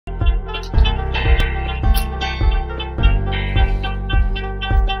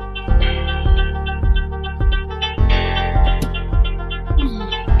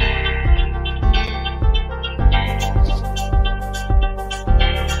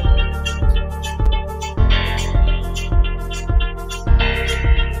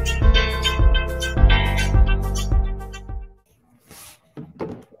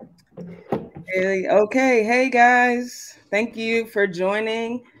Okay. Hey guys, thank you for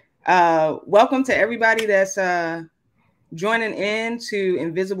joining. Welcome to everybody that's joining in to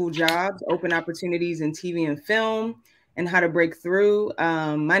Invisible Jobs, Open Opportunities in TV and Film, and how to break through.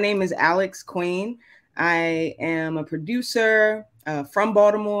 My name is Alex Queen. I am a producer from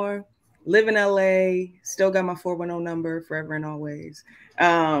Baltimore, live in LA, still got my 410 number forever and always.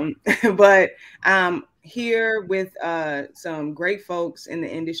 But I'm here with some great folks in the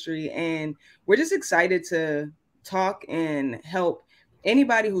industry, and we're just excited to talk and help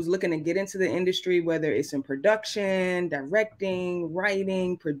anybody who's looking to get into the industry, whether it's in production, directing,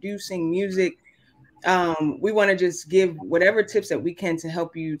 writing, producing music. We want to just give whatever tips that we can to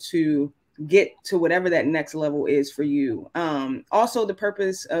help you to get to whatever that next level is for you. Also, the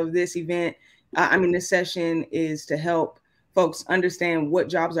purpose of this event, this session, is to help folks understand what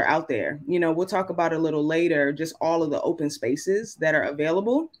jobs are out there. We'll talk about a little later, just all of the open spaces that are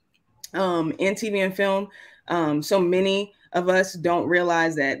available in TV and film. So many of us don't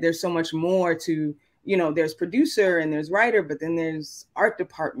realize that there's so much more to, there's producer and there's writer, but then there's art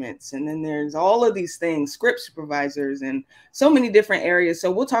departments, and then there's all of these things, script supervisors, and so many different areas.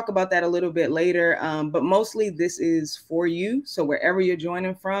 So we'll talk about that a little bit later. But mostly this is for you. So wherever you're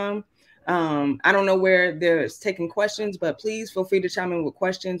joining from, I don't know where there's taking questions, but please feel free to chime in with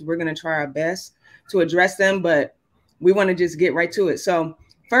questions. We're going to try our best to address them, but we want to just get right to it. So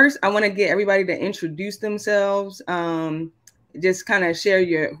first, I want to get everybody to introduce themselves. Just kind of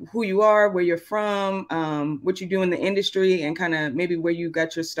share who you are, where you're from, what you do in the industry, and kind of maybe where you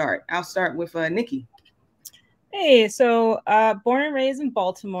got your start. I'll start with Nikki. Hey, so born and raised in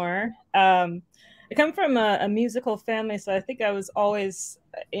Baltimore. I come from a musical family, so I think I was always,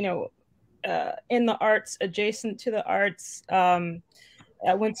 in the arts, adjacent to the arts.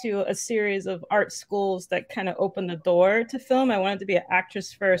 I went to a series of art schools that kind of opened the door to film. I wanted to be an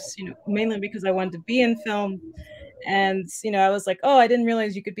actress first, mainly because I wanted to be in film. And, I was like, oh, I didn't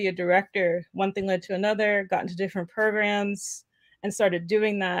realize you could be a director. One thing led to another, got into different programs and started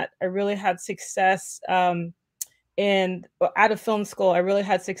doing that. I really had success out of film school. I really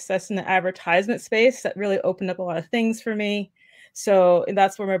had success in the advertisement space. That really opened up a lot of things for me. So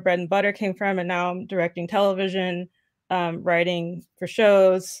that's where my bread and butter came from. And now I'm directing television, writing for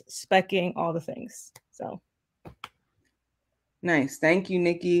shows, speccing, all the things. So. Nice. Thank you,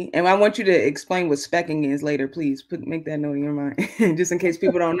 Nikki. And I want you to explain what speccing is later, please. Make that note in your mind, just in case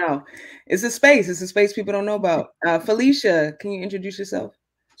people don't know. It's a space people don't know about. Felicia, can you introduce yourself?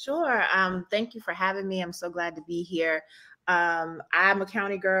 Sure. Thank you for having me. I'm so glad to be here. I'm a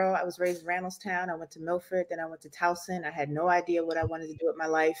county girl. I was raised in Randallstown. I went to Milford, then I went to Towson. I had no idea what I wanted to do with my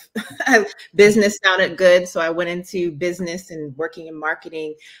life. Business sounded good, so I went into business and working in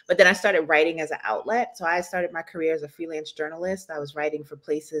marketing. But then I started writing as an outlet. So I started my career as a freelance journalist. I was writing for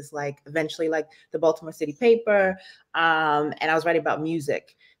places eventually like the Baltimore City Paper, and I was writing about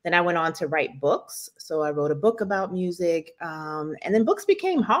music. Then I went on to write books. So I wrote a book about music, and then books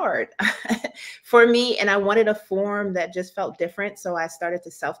became hard for me. And I wanted a form that just felt different. So I started to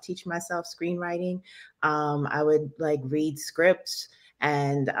self-teach myself screenwriting. I would read scripts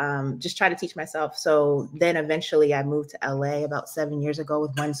and just try to teach myself. So then eventually I moved to LA about 7 years ago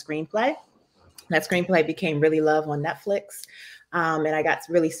with one screenplay. That screenplay became Really Love on Netflix. And I got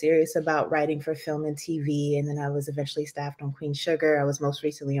really serious about writing for film and TV. And then I was eventually staffed on Queen Sugar. I was most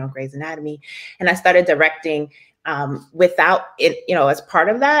recently on Grey's Anatomy. And I started directing without it, as part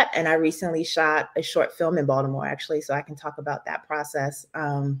of that. And I recently shot a short film in Baltimore, actually. So I can talk about that process.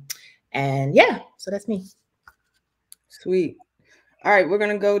 And yeah, so that's me. Sweet. All right, we're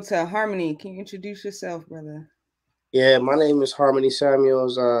going to go to Harmony. Can you introduce yourself, brother? Yeah, my name is Harmony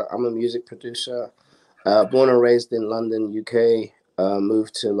Samuels. I'm a music producer. Born and raised in London, UK,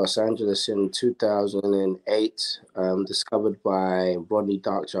 moved to Los Angeles in 2008, discovered by Rodney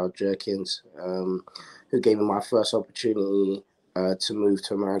Darkchild Jerkins, who gave me my first opportunity to move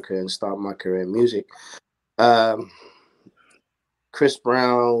to America and start my career in music. Chris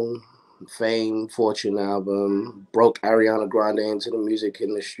Brown, Fame, Fortune album, broke Ariana Grande into the music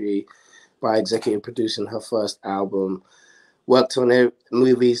industry by executive producing her first album. Worked on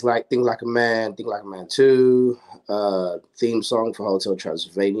movies like Think Like a Man 2, theme song for Hotel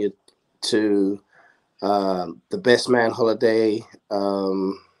Transylvania 2, The Best Man Holiday,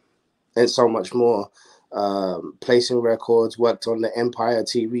 and so much more. Placing records, worked on the Empire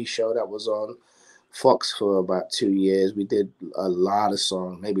TV show that was on Fox for about 2 years. We did a lot of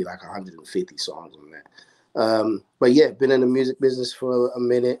songs, maybe 150 songs on that. But yeah, been in the music business for a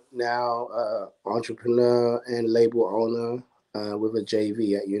minute now, entrepreneur and label owner. With a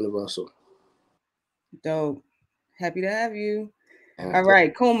JV at Universal. Dope. Happy to have you. All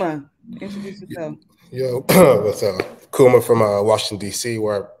right, Kouma, Introduce yourself. Yo, what's Kouma from Washington, D.C.,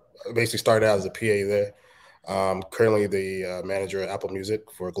 where I basically started out as a PA there. Currently the manager at Apple Music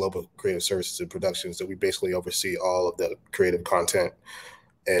for Global Creative Services and Production. So we basically oversee all of the creative content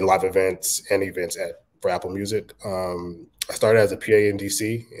and live events and events for Apple Music. I started as a PA in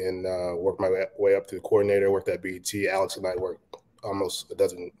DC and worked my way up to the coordinator, worked at BET. Alex and I worked almost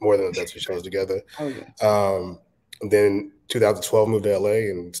more than a dozen shows together. Oh, yeah. And then 2012 moved to LA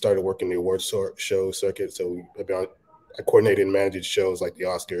and started working the awards show circuit. So I coordinated and managed shows like the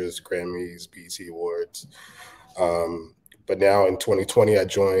Oscars, Grammys, BET Awards. But now in 2020, I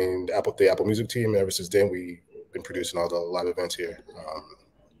joined the Apple Music team. And ever since then, we've been producing all the live events here.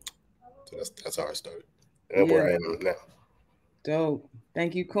 So that's how I started. And where I am now. Dope.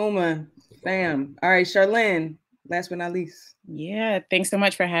 Thank you, Kouma. Fam. All right, Shirlyn, last but not least. Yeah, thanks so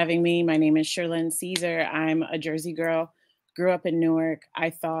much for having me. My name is Shirlyn Cesar. I'm a Jersey girl. Grew up in Newark. I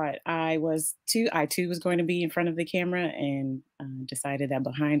thought I too was going to be in front of the camera, and decided that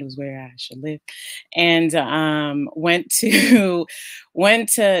behind was where I should live. And went to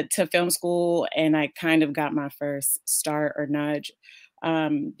film school, and I kind of got my first start or nudge.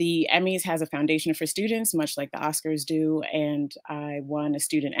 The Emmys has a foundation for students, much like the Oscars do, and I won a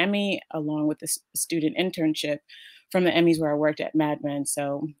student Emmy along with a student internship from the Emmys where I worked at Mad Men.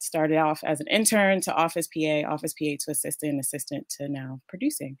 So started off as an intern to office PA to assistant to now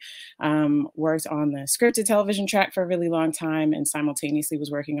producing. Worked on the scripted television track for a really long time and simultaneously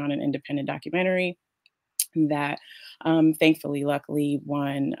was working on an independent documentary that thankfully, luckily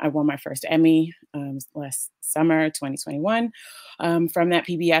I won my first Emmy last summer, 2021, from that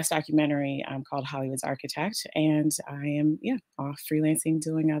PBS documentary called Hollywood's Architect. And I am, off freelancing,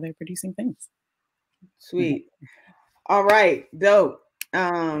 doing other producing things. Sweet. All right, dope.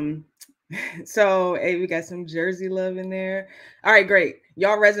 So hey, we got some Jersey love in there. All right, great.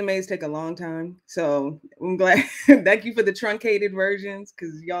 Y'all resumes take a long time, so I'm glad. Thank you for the truncated versions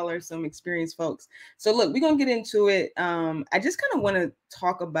because y'all are some experienced folks. So look, we're gonna get into it. I just kind of want to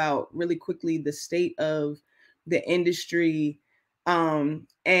talk about really quickly the state of the industry,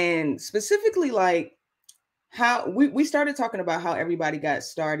 and specifically like how we started talking about how everybody got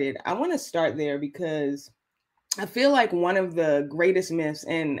started. I want to start there because I feel like one of the greatest myths,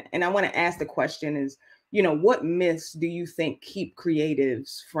 and I want to ask the question is, what myths do you think keep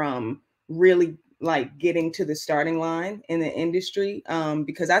creatives from really like getting to the starting line in the industry?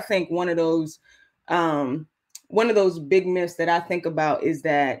 Because I think one of those big myths that I think about is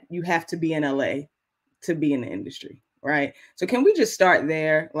that you have to be in LA to be in the industry, right? So can we just start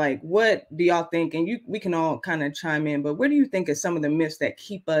there? Like, what do y'all think? And we can all kind of chime in, but what do you think are some of the myths that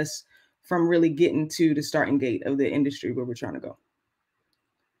keep us from really getting to the starting gate of the industry where we're trying to go?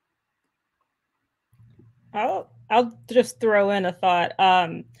 I'll just throw in a thought.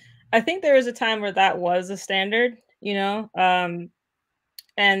 I think there was a time where that was a standard, and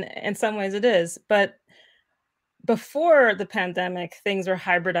in some ways it is. But before the pandemic, things were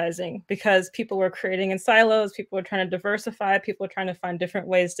hybridizing because people were creating in silos, people were trying to diversify, people were trying to find different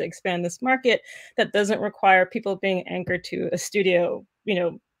ways to expand this market that doesn't require people being anchored to a studio,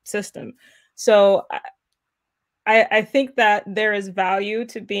 system. So I think that there is value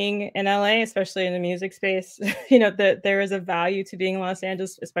to being in LA, especially in the music space. That there is a value to being in Los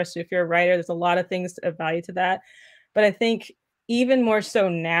Angeles, especially if you're a writer. There's a lot of things of value to that. But I think even more so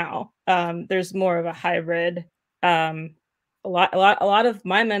now, there's more of a hybrid. A lot of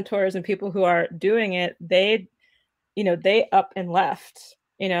my mentors and people who are doing it, they up and left,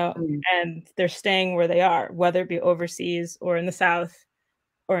 and they're staying where they are, whether it be overseas or in the South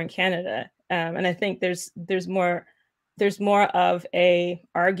or in Canada. And I think there's more of a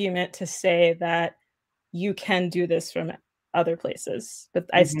argument to say that you can do this from other places. But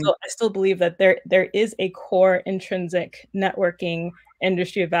I still believe that there is a core intrinsic networking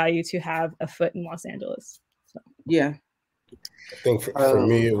industry value to have a foot in Los Angeles. So. Yeah. I think for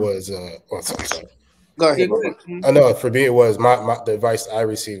me it was sorry. Go ahead. I know for me it was the advice I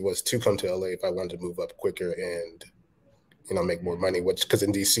received was to come to LA if I wanted to move up quicker and make more money, because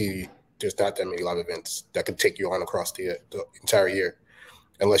in DC there's not that many live events that could take you on across the entire year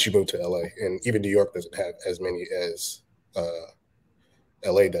unless you move to LA, and even New York doesn't have as many as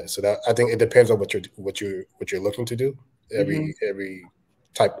LA does. So that I think it depends on what you're looking to do. Every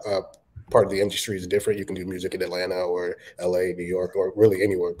type of part of the industry is different. You can do music in Atlanta or LA, New York, or really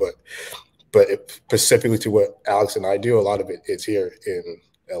anywhere, but specifically to what Alex and I do, a lot of it is here in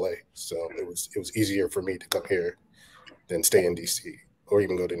LA. So it was easier for me to come here than stay in DC or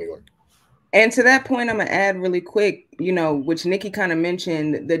even go to New York. And to that point, I'm gonna add really quick, which Nikki kind of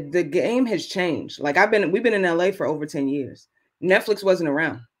mentioned, the game has changed. Like we've been in LA for over 10 years. Netflix wasn't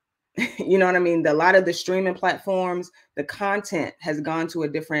around. You know what I mean? A lot of the streaming platforms, the content has gone to a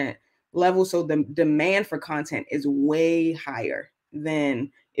different level. So the demand for content is way higher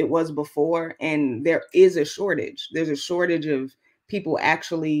than it was before. And there is a shortage. There's a shortage of people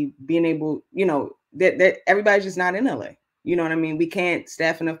actually being able, you know, that everybody's just not in LA. You know what I mean? We can't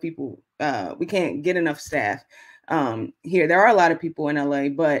staff enough people. We can't get enough staff here. There are a lot of people in LA,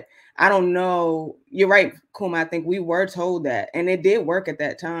 but I don't know. You're right, Kouma. I think we were told that, and it did work at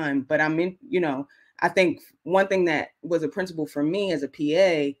that time. But I mean, you know, I think one thing that was a principle for me as a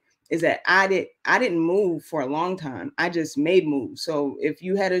PA is that I didn't move for a long time. I just made moves. So if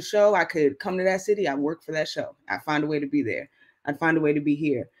you had a show, I could come to that city. I work for that show. I find a way to be there. I'd find a way to be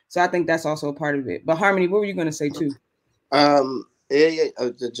here. So I think that's also a part of it. But Harmony, what were you going to say too?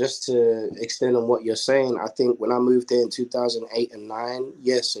 Just to extend on what you're saying, I think when I moved there in 2008 and 9,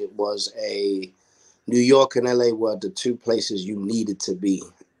 yes, it was New York and LA were the two places you needed to be.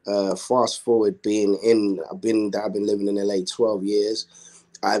 Fast forward I've been living in LA 12 years.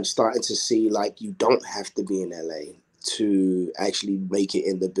 I'm starting to see like you don't have to be in LA to actually make it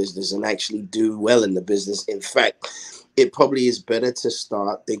in the business and actually do well in the business. In fact, it probably is better to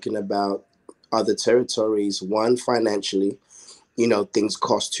start thinking about other territories. One, financially, you know, things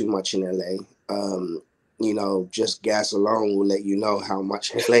cost too much in LA. You know, just gas alone will let you know how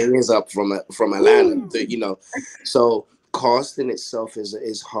much LA is up from Atlanta. You know, so cost in itself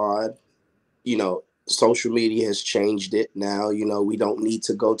is hard. You know, social media has changed it now. You know, we don't need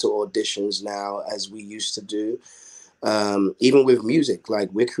to go to auditions now as we used to do. Even with music, like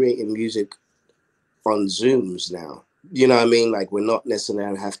we're creating music on Zooms now. You know what I mean? Like we're not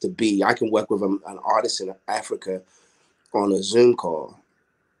necessarily have to be. I can work with an artist in Africa on a Zoom call.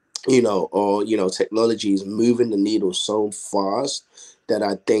 You know, or you know, technology is moving the needle so fast that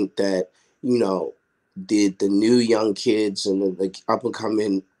I think that, you know, the new young kids and the up and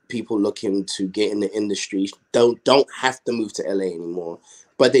coming people looking to get in the industry don't have to move to LA anymore,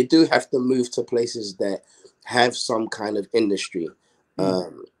 but they do have to move to places that have some kind of industry.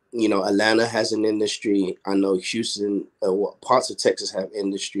 You know, Atlanta has an industry. I know Houston, parts of Texas have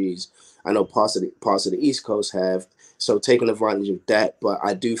industries. I know parts of the East Coast have. So taking advantage of that, but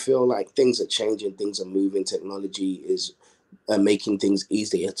I do feel like things are changing, things are moving. Technology is making things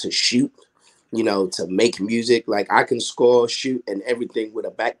easier to shoot, you know, to make music. Like I can score, shoot, and everything with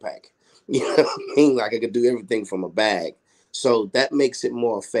a backpack. You know what I mean? Like I could do everything from a bag. So that makes it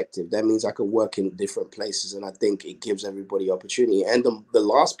more effective. That means I could work in different places, and I think it gives everybody opportunity. And the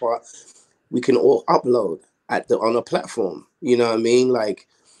last part, we can all upload on a platform. You know what I mean? Like,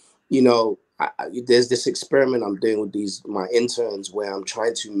 you know, there's this experiment I'm doing with my interns where I'm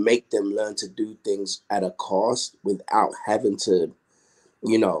trying to make them learn to do things at a cost without having to,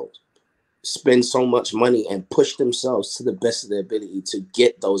 you know, spend so much money and push themselves to the best of their ability to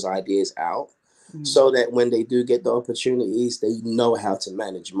get those ideas out. So that when they do get the opportunities, they know how to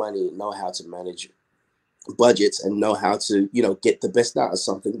manage money, know how to manage budgets, and know how to, you know, get the best out of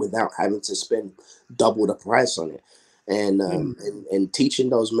something without having to spend double the price on it. And teaching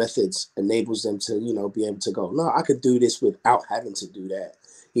those methods enables them to, you know, be able to go, no, I could do this without having to do that,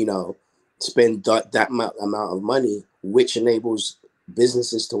 you know, spend that amount of money, which enables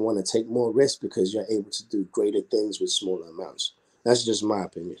businesses to want to take more risk because you're able to do greater things with smaller amounts. That's just my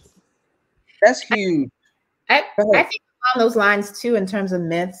opinion. That's huge. I think along those lines too, in terms of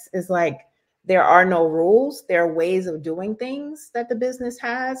myths, is like there are no rules. There are ways of doing things that the business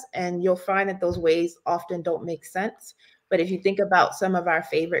has, and you'll find that those ways often don't make sense. But if you think about some of our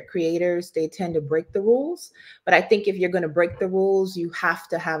favorite creators, they tend to break the rules. But I think if you're going to break the rules, you have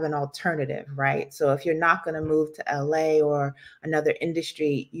to have an alternative, right? So if you're not going to move to LA or another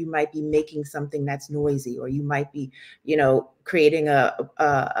industry, you might be making something that's noisy, or you might be, you know, creating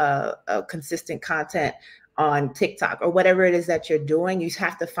a consistent content on TikTok or whatever it is that you're doing. You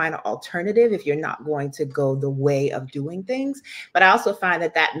have to find an alternative if you're not going to go the way of doing things. But I also find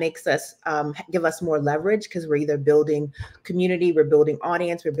that makes us give us more leverage, because we're either building community, we're building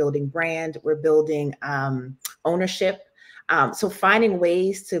audience, we're building brand, we're building ownership. So finding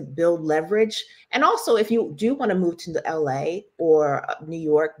ways to build leverage. And also, if you do want to move to LA or New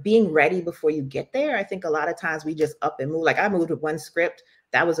York, being ready before you get there. I think a lot of times we just up and move. Like I moved with one script.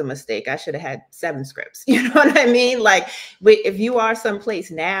 That was a mistake. I should have had 7 scripts. You know what I mean? Like if you are someplace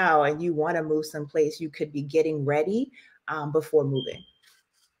now and you want to move someplace, you could be getting ready before moving.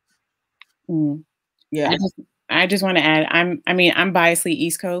 Yeah. I just want to add, I'm biasedly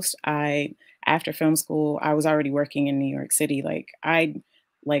East Coast. After film school, I was already working in New York City. Like I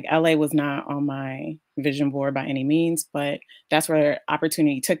like LA was not on my vision board by any means, but that's where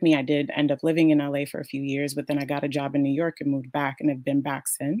opportunity took me. I did end up living in LA for a few years, but then I got a job in New York and moved back and have been back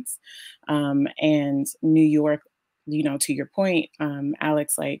since. And New York, you know, to your point,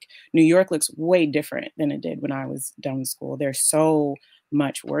 Alex, like New York looks way different than it did when I was done with school. There's so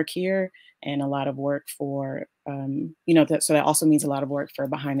much work here and a lot of work for, you know, so that also means a lot of work for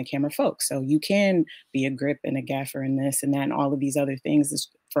behind the camera folks. So you can be a grip and a gaffer and this and that and all of these other things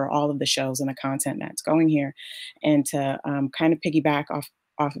for all of the shows and the content that's going here. And to kind of piggyback off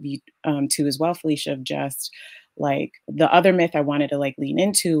of you too as well, Felicia, of just like the other myth I wanted to like lean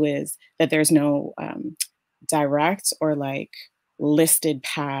into is that there's no direct or like listed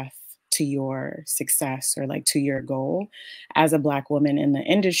path to your success or like to your goal. As a Black woman in the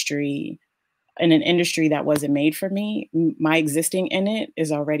industry, in an industry that wasn't made for me, my existing in it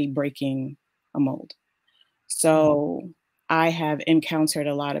is already breaking a mold. So I have encountered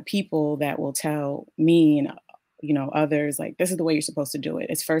a lot of people that will tell me and, you know, others, like, this is the way you're supposed to do it.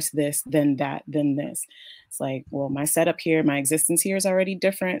 It's first this, then that, then this. It's like, well, my setup here, my existence here is already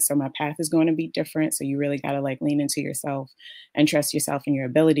different. So my path is going to be different. So you really got to like lean into yourself and trust yourself and your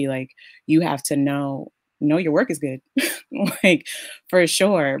ability. Like you have to know your work is good, like for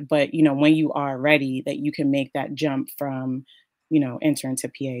sure. But, you know, when you are ready, that you can make that jump from, you know, intern to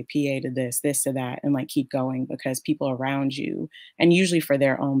PA to this to that, and like keep going, because people around you, and usually for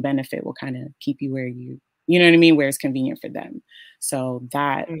their own benefit, will kind of keep you where you know what I mean, where it's convenient for them. So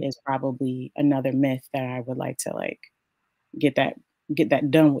that is probably another myth that I would like to like get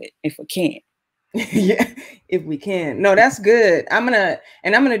that done with if we can. Yeah, if we can. No, that's good. I'm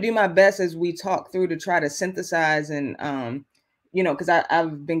gonna do my best as we talk through to try to synthesize and you know, because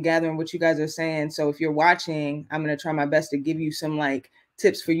I've been gathering what you guys are saying. So if you're watching, I'm gonna try my best to give you some like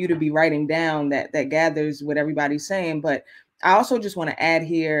tips for you to be writing down that gathers what everybody's saying. But I also just want to add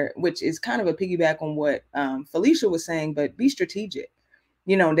here, which is kind of a piggyback on what Felicia was saying, but be strategic.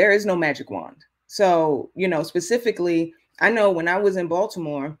 You know, there is no magic wand. So, you know, specifically, I know when I was in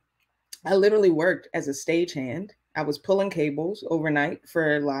Baltimore, I literally worked as a stagehand. I was pulling cables overnight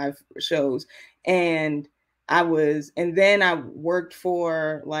for live shows. And then I worked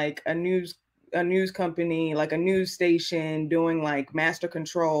for like a news company, like a news station, doing like master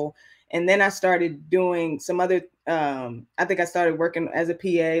control. And then I started doing some other, I think I started working as a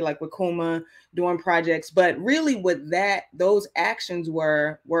PA, like with Kouma, doing projects. But really what those actions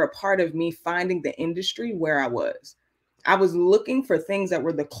were a part of me finding the industry where I was. I was looking for things that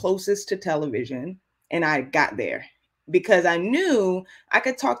were the closest to television, and I got there because I knew I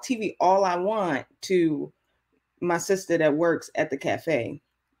could talk TV all I want to my sister that works at the cafe,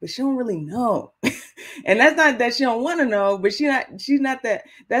 but she don't really know. And that's not that she don't want to know, but she's not that,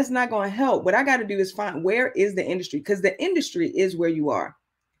 that's not going to help. What I got to do is find where is the industry, because the industry is where you are.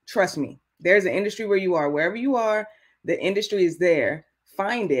 Trust me, there's an industry where you are. Wherever you are, the industry is there.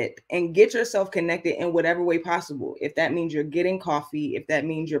 Find it and get yourself connected in whatever way possible. If that means you're getting coffee, if that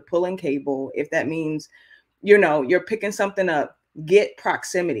means you're pulling cable, if that means, you know, you're picking something up, get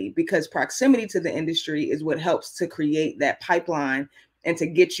proximity, because proximity to the industry is what helps to create that pipeline and to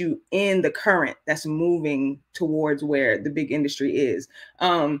get you in the current that's moving towards where the big industry is. So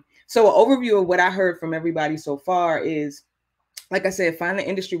an overview of what I heard from everybody so far is, like I said, find the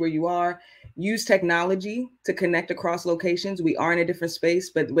industry where you are. Use technology to connect across locations. We are in a different space,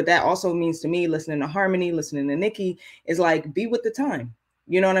 but what that also means to me, listening to Harmony, listening to Nikki, is like, be with the time.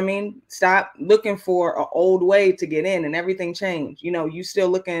 You know what I mean? Stop looking for an old way to get in and everything changed. You know, you still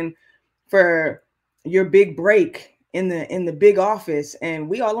looking for your big break in the big office, and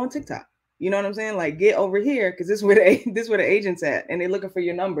we all on TikTok. You know what I'm saying? Like, get over here, because this is where the agent's at, and they're looking for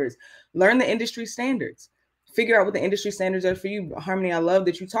your numbers. Learn the industry standards. Figure out what the industry standards are for you. Harmony, I love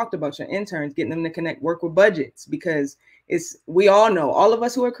that you talked about your interns, getting them to connect, work with budgets, because we all know, all of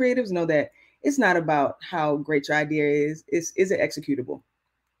us who are creatives know that it's not about how great your idea is. Is it executable,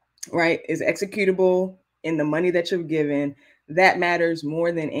 right? Is it executable in the money that you're given? That matters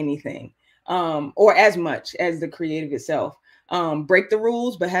more than anything, or as much as the creative itself. Break the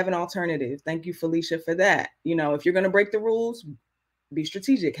rules, but have an alternative. Thank you, Felicia, for that. You know, if you're going to break the rules, be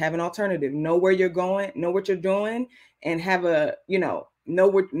strategic, have an alternative, know where you're going, know what you're doing, and have a, you know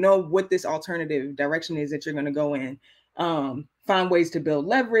what this alternative direction is that you're going to go in. Find ways to build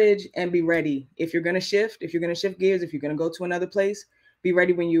leverage and be ready. If you're going to shift gears, if you're going to go to another place, be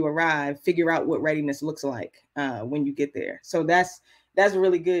ready when you arrive. Figure out what readiness looks like when you get there. So that's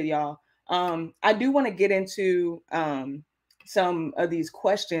really good, y'all. I do want to get into some of these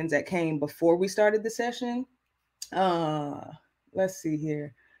questions that came before we started the session. Let's see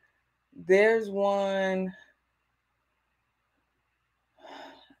here. There's one.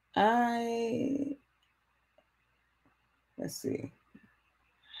 Let's see.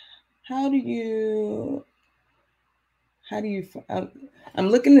 How do you I'm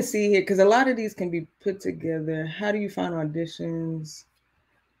looking to see here because a lot of these can be put together. How do you find auditions?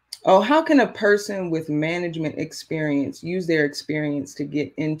 Oh, how can a person with management experience use their experience to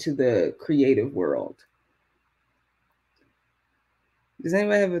get into the creative world? Does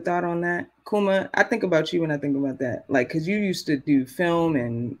anybody have a thought on that? Kouma, I think about you when I think about that. Like, because you used to do film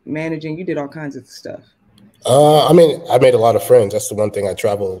and managing, you did all kinds of stuff. I mean, I made a lot of friends. That's the one thing I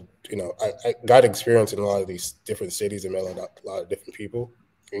traveled. You know, I got experience in a lot of these different cities and met a lot of different people.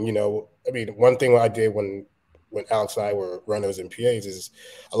 And you know, I mean, one thing I did when Alex and I were runners and PAs is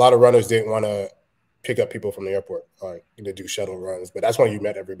a lot of runners didn't want to pick up people from the airport or do shuttle runs. But that's when you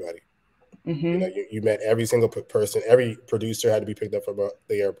met everybody. Mm-hmm. You know, you met every single person. Every producer had to be picked up from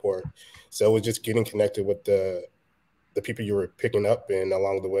the airport. So it was just getting connected with the people you were picking up and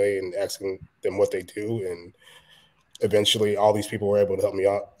along the way and asking them what they do. And eventually all these people were able to help me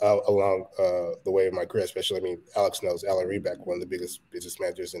out along the way of my career, especially, I mean, Alex knows Alan Reback, one of the biggest business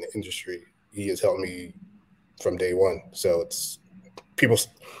managers in the industry. He has helped me from day one. So it's people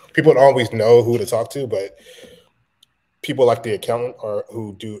don't always know who to talk to, but people like the accountant or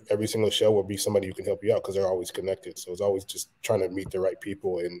who do every single show will be somebody who can help you out because they're always connected. So it's always just trying to meet the right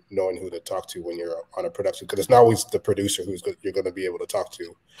people and knowing who to talk to when you're on a production, because it's not always the producer you're going to be able to talk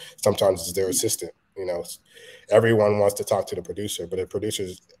to. Sometimes it's their assistant. You know, everyone wants to talk to the producer, but the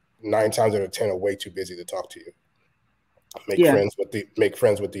producers 9 times out of 10 are way too busy to talk to you. Make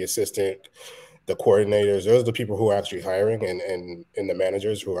friends with the assistant, the coordinators. Those are the people who are actually hiring, and the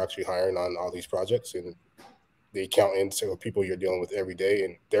managers who are actually hiring on all these projects, and the accountants or people you're dealing with every day,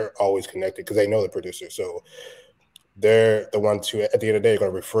 and they're always connected because they know the producer. So they're the ones who, at the end of the day, are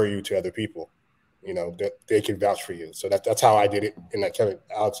going to refer you to other people. You know, they can vouch for you. So that's how I did it. And that kind of,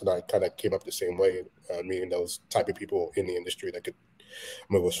 Alex and I kind of came up the same way, meeting those type of people in the industry that could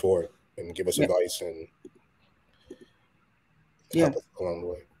move us forward and give us advice and help us along the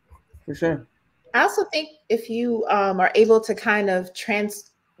way. For sure. I also think if you are able to kind of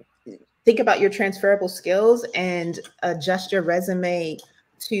think about your transferable skills and adjust your resume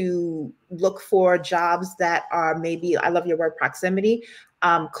to look for jobs that are maybe, I love your word proximity,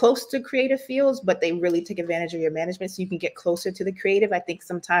 close to creative fields, but they really take advantage of your management so you can get closer to the creative. I think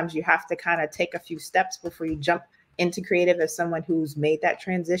sometimes you have to kind of take a few steps before you jump into creative as someone who's made that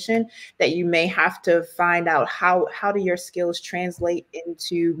transition, that you may have to find out how do your skills translate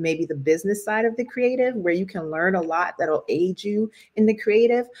into maybe the business side of the creative, where you can learn a lot that'll aid you in the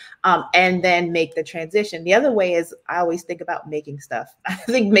creative, and then make the transition. The other way is I always think about making stuff. I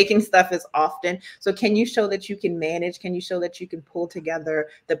think making stuff is often, so can you show that you can manage? Can you show that you can pull together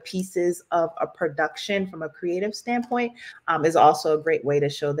the pieces of a production from a creative standpoint? Is also a great way to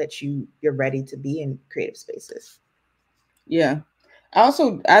show that you're ready to be in creative spaces. Yeah. I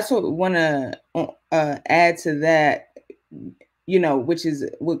also want to add to that, you know, which is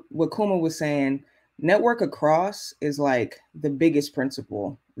what Kouma was saying. Network across is like the biggest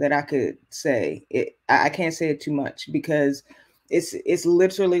principle that I could say. I can't say it too much because it's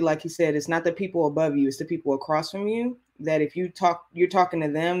literally, like he said, it's not the people above you, it's the people across from you, that if you're talking to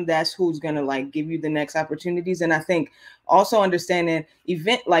them, that's who's going to like give you the next opportunities. And I think also understanding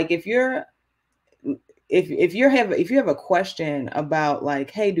if you have a question about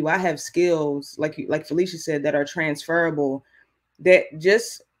like, hey, do I have skills like Felicia said that are transferable, that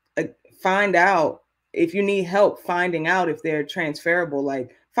just find out if you need help finding out if they're transferable.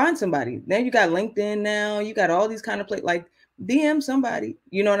 Like, find somebody. Then you got LinkedIn now, you got all these kind of like DM somebody,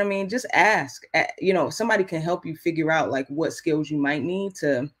 you know what I mean? Just ask, you know, somebody can help you figure out like what skills you might need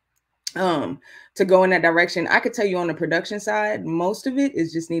to go in that direction. I could tell you on the production side, most of it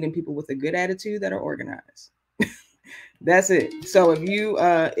is just needing people with a good attitude that are organized. That's it. So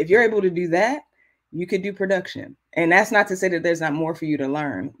if you're able to do that, you could do production. And that's not to say that there's not more for you to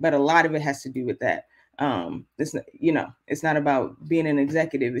learn, but a lot of it has to do with that. It's not about being an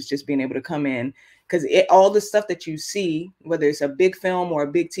executive. It's just being able to come in, because all the stuff that you see, whether it's a big film or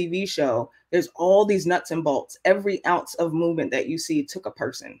a big TV show, there's all these nuts and bolts. Every ounce of movement that you see took a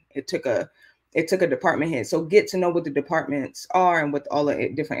person. It took a department head. So get to know what the departments are and what all the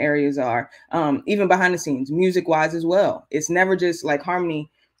different areas are, even behind the scenes, music wise as well. It's never just like Harmony,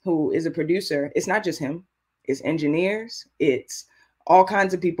 who is a producer. It's not just him. It's engineers. It's all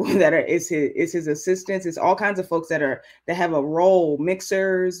kinds of people that are, it's his assistants. It's all kinds of folks that have a role,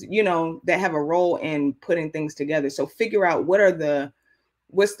 mixers, you know, that have a role in putting things together. So figure out oh,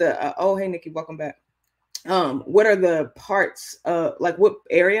 hey, Nikki, welcome back. What are the parts, like what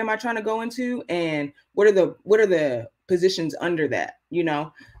area am I trying to go into, and what are the positions under that, you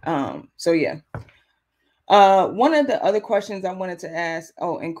know. So yeah. One of the other questions I wanted to ask,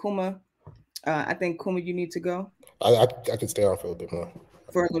 oh, and Kouma, I think Kouma, you need to go. I can stay on for a little bit more.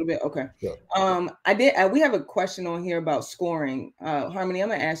 For a little bit, okay. Yeah. We have a question on here about scoring. Harmony, I'm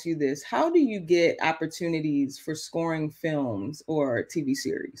gonna ask you this: how do you get opportunities for scoring films or TV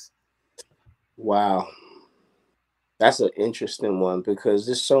series? Wow, that's an interesting one because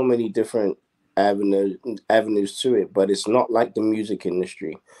there's so many different avenues to it, but it's not like the music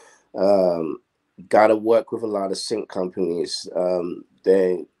industry. Got to work with a lot of sync companies.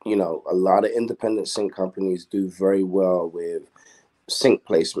 They, you know, a lot of independent sync companies do very well with sync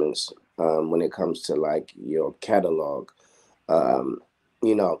placements when it comes to like your catalog.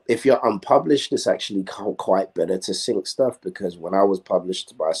 You know, if you're unpublished, it's actually quite better to sync stuff because when I was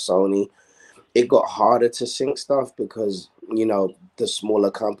published by Sony, it got harder to sync stuff because, you know, the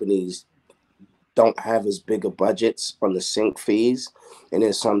smaller companies don't have as big a budgets on the sync fees. And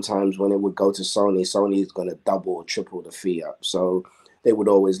then sometimes when it would go to Sony, Sony is going to double or triple the fee up. So they would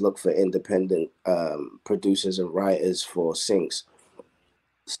always look for independent producers and writers for syncs.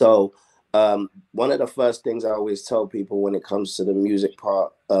 So one of the first things I always tell people when it comes to the music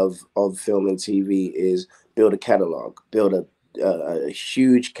part of film and TV is build a catalog, build a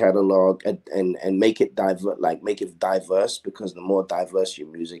huge catalog and make it diverse because the more diverse your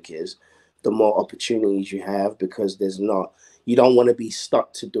music is, the more opportunities you have because you don't want to be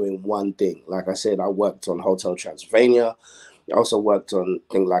stuck to doing one thing. Like I said, I worked on Hotel Transylvania. I also worked on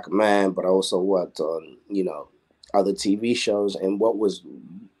Think Like a Man, but I also worked on, you know, other TV shows. And what was,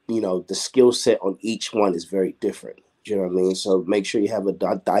 you know, the skill set on each one is very different. Do you know what I mean? So make sure you have a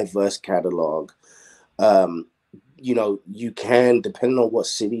diverse catalog. You know, you can, depending on what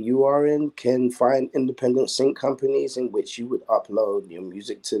city you are in, can find independent sync companies in which you would upload your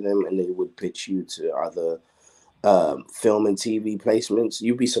music to them and they would pitch you to other film and TV placements.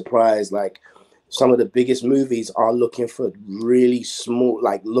 You'd be surprised, like some of the biggest movies are looking for really small,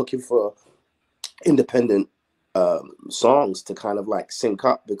 like looking for independent songs to kind of like sync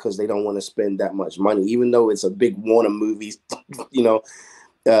up because they don't want to spend that much money, even though it's a big Warner movies, you know,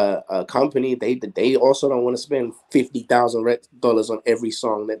 a company, they also don't want to spend $50,000 on every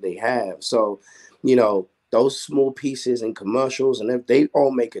song that they have. So, you know, those small pieces and commercials and they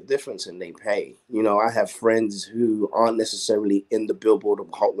all make a difference and they pay. You know, I have friends who aren't necessarily in the Billboard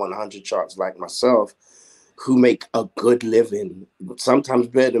Hot 100 charts like myself, who make a good living, sometimes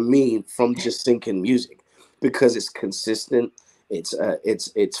better than me, from just syncing music because it's consistent.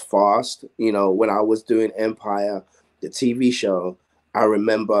 It's fast. You know, when I was doing Empire, the TV show, I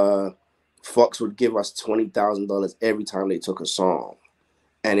remember Fox would give us $20,000 every time they took a song.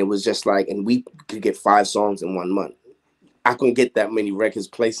 And it was just like, and we could get 5 songs in 1 month. I couldn't get that many records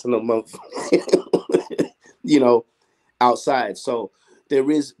placed in a month, you know, outside. So there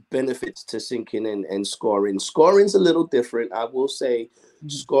is benefits to syncing and scoring. Scoring's a little different. I will say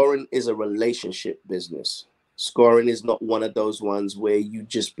scoring is a relationship business. Scoring is not one of those ones where you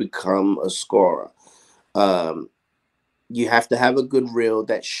just become a scorer. You have to have a good reel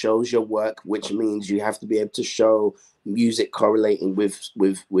that shows your work, which means you have to be able to show music correlating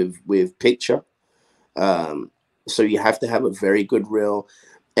with picture. So you have to have a very good reel,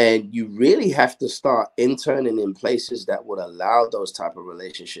 and you really have to start interning in places that would allow those type of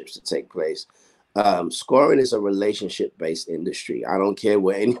relationships to take place. Scoring is a relationship-based industry. I don't care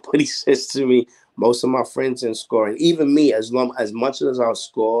what anybody says to me. Most of my friends in scoring, even me, as much as I've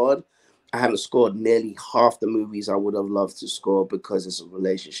scored, I haven't scored nearly half the movies I would have loved to score because it's a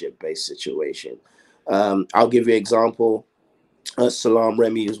relationship-based situation. I'll give you an example. Salam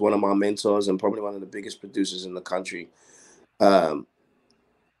Remy is one of my mentors and probably one of the biggest producers in the country.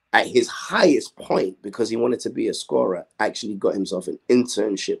 At his highest point, because he wanted to be a scorer, actually got himself an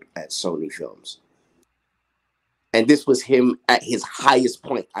internship at Sony Films. And this was him at his highest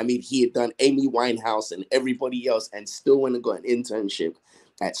point. I mean, he had done Amy Winehouse and everybody else and still went and got an internship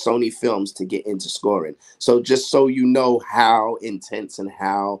at Sony Films to get into scoring. So just so you know how intense and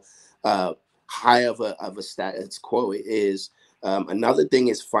how high of a status quo it is. Another thing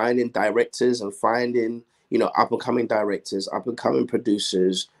is finding directors and finding, you know, up-and-coming directors, up-and-coming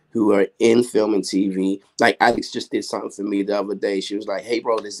producers who are in film and TV. Like Alex just did something for me the other day. She was like, "Hey,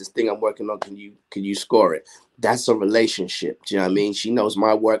 bro, there's this thing I'm working on. Can you score it?" That's a relationship. Do you know what I mean? She knows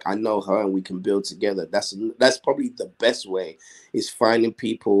my work. I know her, and we can build together. That's probably the best way, is finding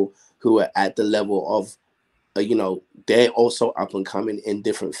people who are at the level of, you know, they're also up and coming in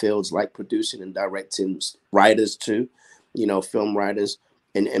different fields like producing and directing, writers too, you know, film writers,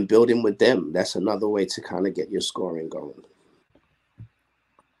 and building with them. That's another way to kind of get your scoring going.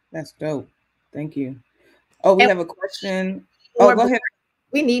 That's dope. Thank you. Oh, we have a question. Oh, go ahead.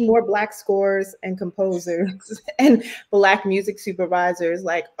 We need more Black scores and composers and Black music supervisors,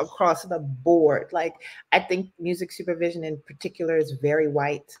 like across the board. Like, I think music supervision in particular is very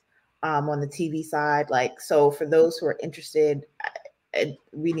white on the TV side. Like, so for those who are interested,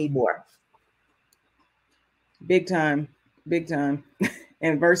 we need more. Big time,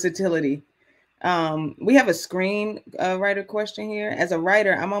 and versatility. We have a screen writer question here. As a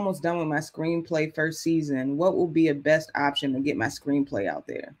writer, I'm almost done with my screenplay first season. What will be a best option to get my screenplay out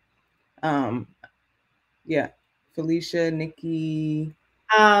there? Yeah, Felicia, Nikki.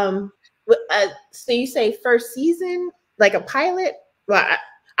 So you say first season, like a pilot? Well,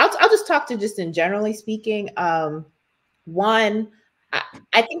 I'll just talk to just in generally speaking. One,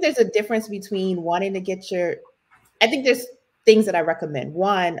 I think there's a difference between wanting to get your. I think there's things that I recommend.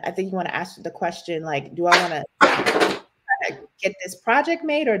 One, I think you want to ask the question like, do I want to get this project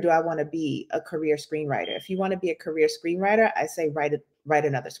made, or do I want to be a career screenwriter? If you want to be a career screenwriter, I say write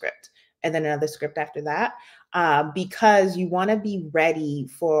another script, and then another script after that, because you want to be ready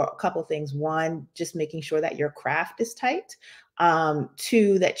for a couple things. One, just making sure that your craft is tight.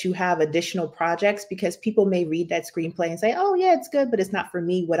 Two, that you have additional projects, because people may read that screenplay and say, oh yeah, it's good, but it's not for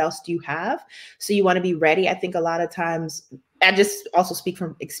me. What else do you have? So you want to be ready. I think a lot of times, I just also speak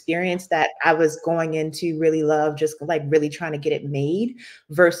from experience that I was going into really love, just like really trying to get it made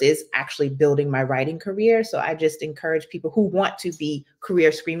versus actually building my writing career. So I just encourage people who want to be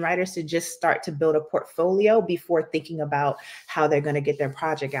career screenwriters to just start to build a portfolio before thinking about how they're going to get their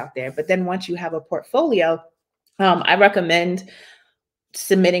project out there. But then once you have a portfolio, I recommend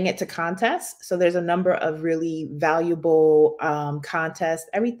submitting it to contests. So there's a number of really valuable contests,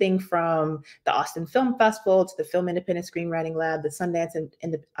 everything from the Austin Film Festival to the Film Independent Screenwriting Lab, the Sundance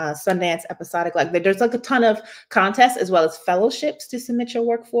and the Sundance Episodic. Like, there's like a ton of contests, as well as fellowships to submit your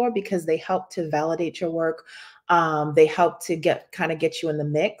work for, because they help to validate your work. They help to get you in the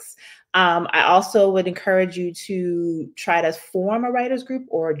mix. I also would encourage you to try to form a writer's group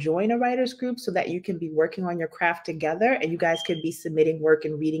or join a writer's group so that you can be working on your craft together, and you guys could be submitting work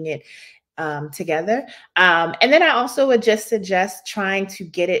and reading it together. And then I also would just suggest trying to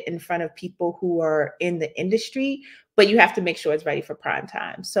get it in front of people who are in the industry, but you have to make sure it's ready for prime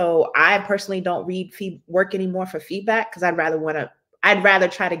time. So I personally don't read work anymore for feedback, because I'd rather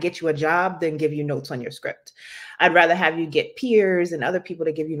try to get you a job than give you notes on your script. I'd rather have you get peers and other people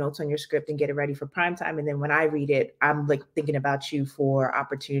to give you notes on your script and get it ready for prime time. And then when I read it, I'm like thinking about you for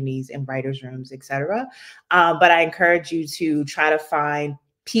opportunities in writers' rooms, etc. But I encourage you to try to find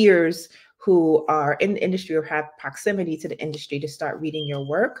peers who are in the industry or have proximity to the industry to start reading your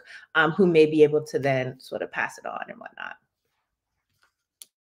work, who may be able to then sort of pass it on and whatnot.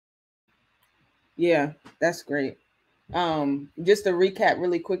 Yeah, that's great. Just to recap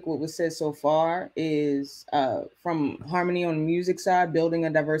really quick, what was said so far is from Harmony on the music side, building a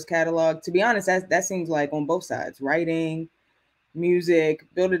diverse catalog. To be honest, that seems like on both sides, writing, music,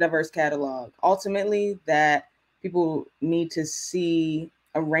 build a diverse catalog. Ultimately, that people need to see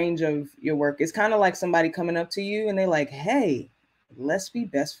a range of your work. It's kind of like somebody coming up to you and they're like, hey, let's be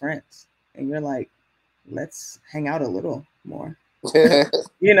best friends. And you're like, let's hang out a little more.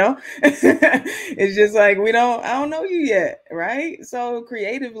 You know, it's just like I don't know you yet, right? So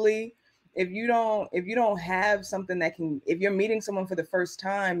creatively, if you don't have something that can, if you're meeting someone for the first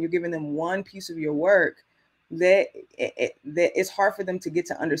time, you're giving them one piece of your work, that it's hard for them to get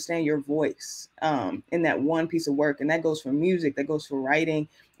to understand your voice in that one piece of work. And that goes for music, that goes for writing,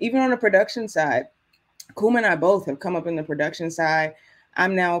 even on the production side. Kouma and I both have come up in the production side.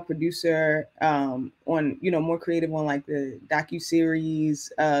 I'm now a producer on, more creative on like the docuseries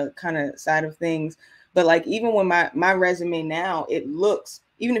kind of side of things. But like, even when my resume now, it looks,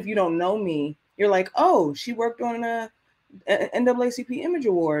 even if you don't know me, you're like, oh, she worked on the NAACP Image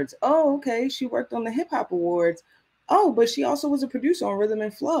Awards. Oh, okay. She worked on the Hip Hop Awards. Oh, but she also was a producer on Rhythm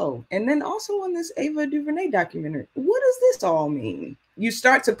and Flow. And then also on this Ava DuVernay documentary. What does this all mean? You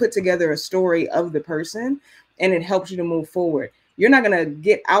start to put together a story of the person, and it helps you to move forward. You're not going to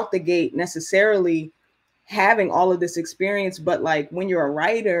get out the gate necessarily having all of this experience, but like when you're a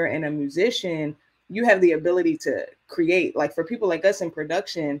writer and a musician, you have the ability to create. Like for people like us in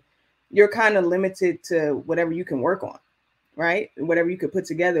production, you're kind of limited to whatever you can work on, right? Whatever you could put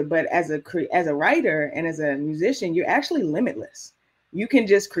together. But as a writer and as a musician, you're actually limitless. You can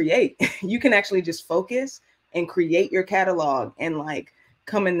just create. You can actually just focus and create your catalog and like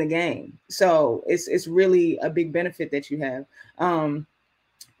come in the game. So it's really a big benefit that you have.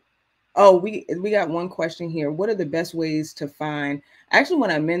 We got one question here. What are the best ways to find, I actually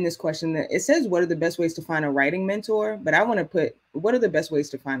want to amend this question. That it says, what are the best ways to find a writing mentor? But I want to put, what are the best ways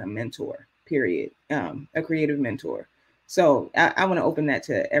to find a mentor? period, a creative mentor. So I want to open that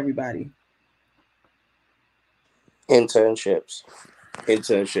to everybody. Internship.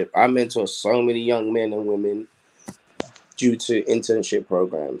 I mentor so many young men and women due to internship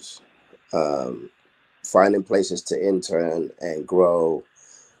programs, finding places to intern and grow.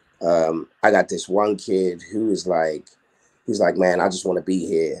 I got this one kid who is like, he's like, man, I just want to be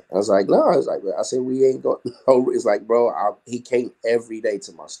here. I was like, no. I said, we ain't got no. It's like, bro, he came every day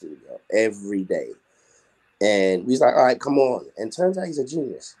to my studio, every day. And he's like, all right, come on. And turns out he's a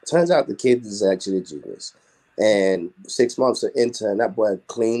genius. Turns out the kid is actually a genius. And 6 months of intern, that boy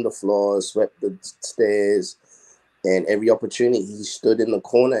cleaned the floors, swept the stairs, and every opportunity he stood in the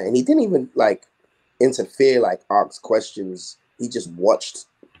corner, and he didn't even like interfere, like ask questions. He just watched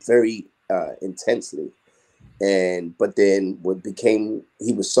very intensely. But then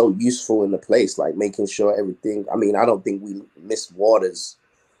he was so useful in the place, like making sure everything. I mean, I don't think we missed waters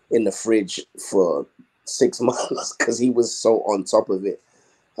in the fridge for 6 months because he was so on top of it.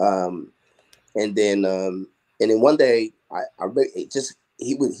 And then one day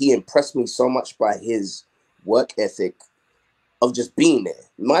he impressed me so much by his work ethic of just being there.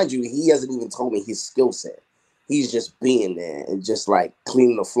 Mind you, he hasn't even told me his skill set. He's just being there and just like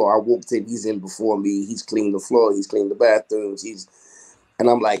cleaning the floor. I walked in, he's in before me. He's cleaned the floor. He's cleaned the bathrooms. And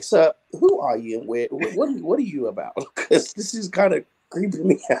I'm like, sir, who are you? And what are you about? Because this is kind of creeping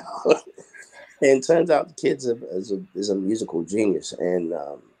me out. And turns out the kid's is a musical genius. And,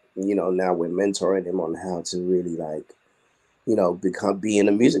 now we're mentoring him on how to really be in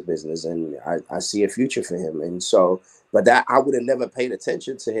the music business. And I see a future for him. And so, but that I would have never paid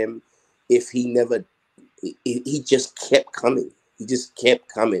attention to him if he just kept coming. He just kept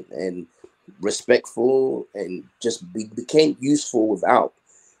coming and respectful and just became useful without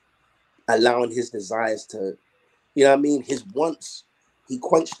allowing his desires to, his wants. He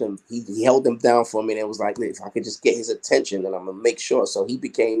quenched them. He held them down for me, and it was like, if I could just get his attention, then I'm gonna make sure. So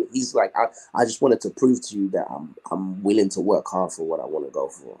he's like, I just wanted to prove to you that I'm willing to work hard for what I want to go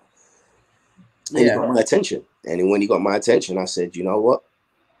for. And he got my attention. And when he got my attention, I said, you know what?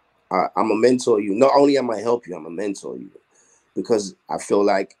 I'm a mentor you. Not only am I help you, I'm a mentor you, because I feel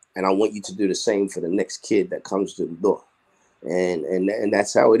like, and I want you to do the same for the next kid that comes to the door, and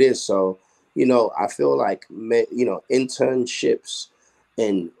that's how it is. So, I feel like, internships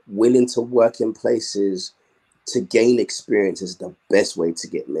and willing to work in places to gain experience is the best way to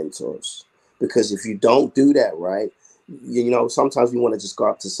get mentors. Because if you don't do that, right, sometimes we want to just go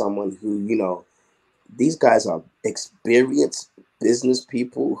up to someone who, these guys are experienced business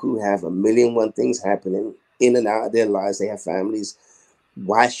people who have 1,000,001 things happening in and out of their lives. They have families.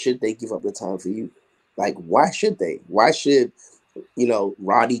 Why should they give up the time for you? Like, why should they? Why should,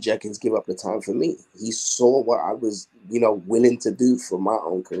 Roddy Jenkins give up the time for me? He saw what I was, willing to do for my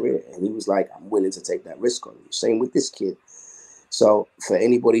own career. And he was like, I'm willing to take that risk on you. Same with this kid. So for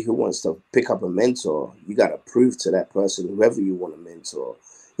anybody who wants to pick up a mentor, you got to prove to that person, whoever you want to mentor,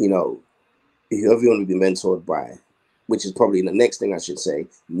 whoever you want to be mentored by, which is probably the next thing I should say,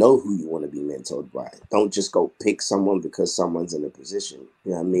 know who you want to be mentored by. Don't just go pick someone because someone's in a position.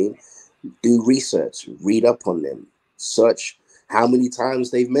 You know what I mean? Do research, read up on them, search how many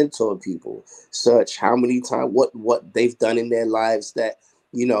times they've mentored people, search how many times, what they've done in their lives that,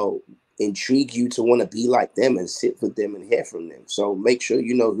 intrigue you to want to be like them and sit with them and hear from them. So make sure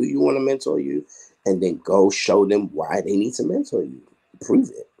you know who you want to mentor you, and then go show them why they need to mentor you.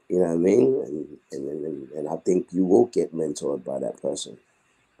 Prove it. You know what I mean? And I think you will get mentored by that person.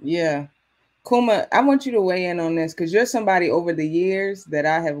 Yeah. Kouma, I want you to weigh in on this because you're somebody over the years that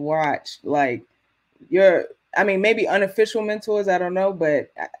I have watched, like maybe unofficial mentors, I don't know,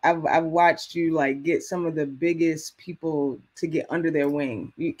 but I've watched you like get some of the biggest people to get under their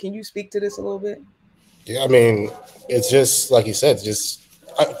wing. Can you speak to this a little bit? Yeah, I mean, it's just like you said,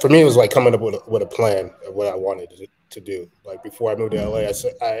 for me, it was like coming up with a plan of what I wanted to do. Like before I moved to LA,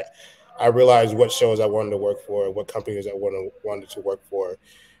 I realized what shows I wanted to work for, what companies I wanted to work for.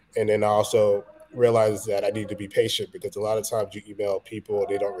 And then I also realized that I need to be patient because a lot of times you email people,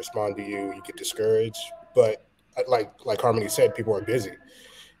 they don't respond to you, you get discouraged. But like Harmony said, people are busy.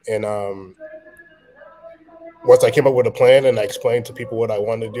 And once I came up with a plan and I explained to people what I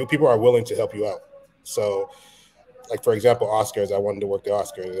wanted to do, people are willing to help you out. So, like, for example, Oscars, I wanted to work the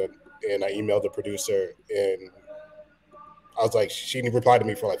Oscars. And I emailed the producer, and I was like, she didn't reply to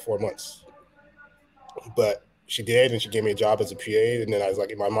me for like 4 months. But she did, and she gave me a job as a PA. And then I was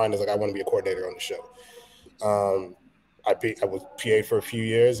like, in my mind, I was like, I want to be a coordinator on the show. I was PA for a few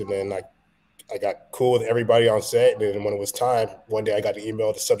years, and then I got cool with everybody on set. And then when it was time, one day I got an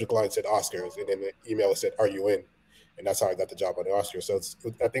email, the subject line said Oscars. And then the email said, are you in? And that's how I got the job on the Austria. So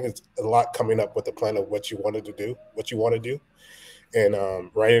I think it's a lot coming up with the plan of what you want to do,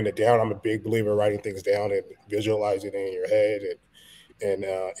 and writing it down. I'm a big believer in writing things down and visualizing it in your head, and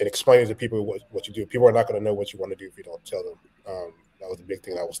explaining to people what you do. People are not going to know what you want to do if you don't tell them. That was the big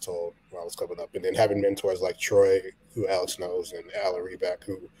thing I was told when I was coming up. And then having mentors like Troy, who Alex knows, and Alan Reback,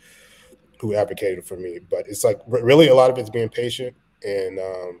 who advocated for me. But it's like really a lot of it's being patient, and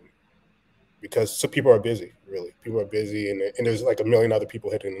because some people are busy, really. People are busy, and there's like a million other people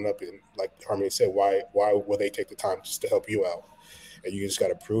hitting them up. And like Harmony said, why will they take the time just to help you out? And you just got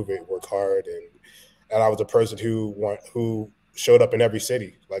to prove it, work hard. And I was a person who showed up in every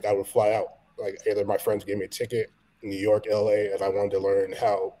city. Like I would fly out. Like either my friends gave me a ticket, New York, LA, and I wanted to learn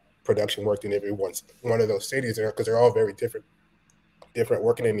how production worked in every one of those cities, because they're all very different.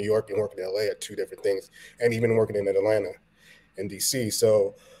 Working in New York and working in LA are two different things, and even working in Atlanta and DC.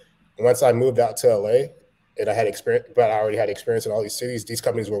 So once I moved out to LA, and I had experience, but I already had experience in all these cities, these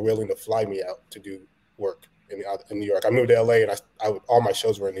companies were willing to fly me out to do work in New York. I moved to LA, and all my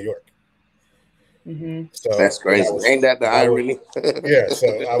shows were in New York. Mm-hmm. So that's crazy. Ain't that the irony? Yeah. So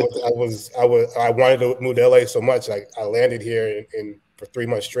I wanted to move to LA so much. Like I landed here, and for 3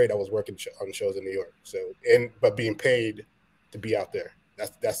 months straight, I was working on shows in New York. So but being paid to be out there.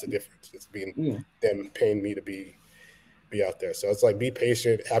 That's the difference. It's being them paying me to be out there. So it's like be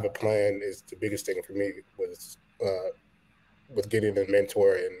patient, have a plan is the biggest thing for me was with getting a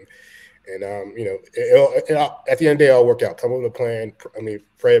mentor and you know, at the end of the day, it'll work out. Come up with a plan. I mean,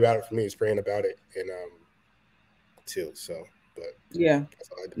 pray about it. For me, it's praying about it, and too. So, but yeah,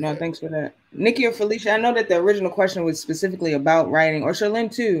 no, thanks for that, Nikki or Felicia. I know that the original question was specifically about writing, or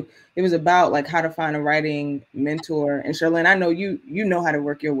Shirlyn too. It was about like how to find a writing mentor. And Shirlyn, I know you know how to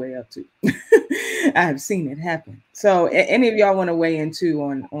work your way up too. I have seen it happen. So, any of y'all want to weigh in too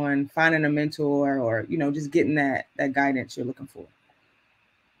on finding a mentor, or you know, just getting that guidance you're looking for?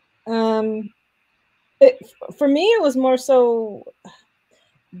 For me, it was more so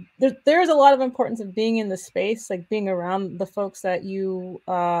there's a lot of importance of being in the space, like being around the folks that you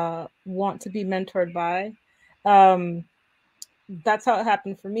want to be mentored by. That's how it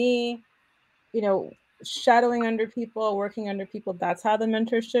happened for me. You know, shadowing under people, working under people, that's how the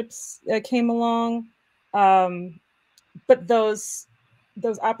mentorships came along. But those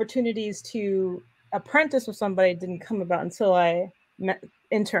opportunities to apprentice with somebody didn't come about until I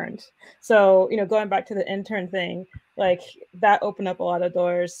interned. So, you know, going back to the intern thing, like that opened up a lot of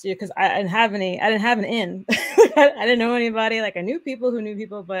doors because I didn't have an in. I didn't know anybody. Like I knew people who knew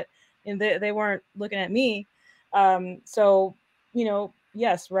people, but they weren't looking at me. So, you know,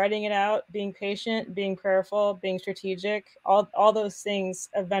 yes, writing it out, being patient, being prayerful, being strategic, all those things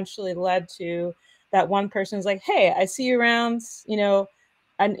eventually led to that one person's like, hey, I see you around, you know,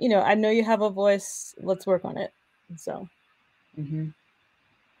 and you know, I know you have a voice. Let's work on it. So,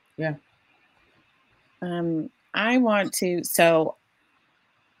 yeah. I want to. So,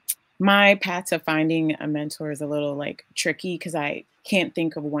 my path to finding a mentor is a little like tricky because I can't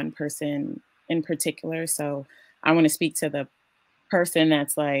think of one person in particular. So, I want to speak to the person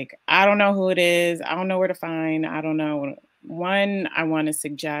that's like, I don't know who it is. I don't know where to find. I don't know. One, I want to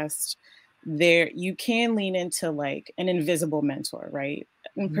suggest you can lean into like an invisible mentor, right?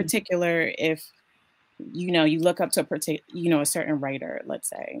 In particular, if you know you look up to a certain writer, let's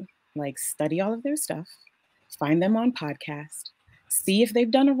say, like study all of their stuff, find them on podcast, see if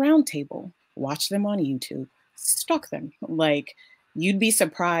they've done a roundtable, watch them on YouTube, stalk them. Like you'd be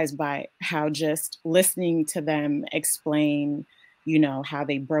surprised by how just listening to them explain, you know, how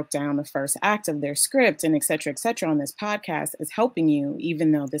they broke down the first act of their script and et cetera on this podcast is helping you,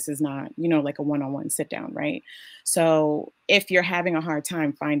 even though this is not, you know, like a one-on-one sit down, right? So if you're having a hard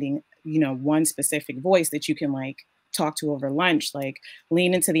time finding, you know, one specific voice that you can like talk to over lunch, like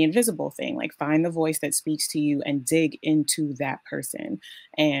lean into the invisible thing, like find the voice that speaks to you and dig into that person.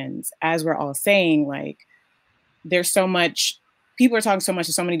 And as we're all saying, like there's so much, people are talking so much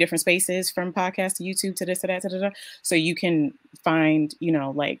in so many different spaces, from podcast to YouTube to this to that, so you can find, you know,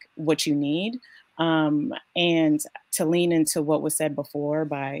 like what you need. And to lean into what was said before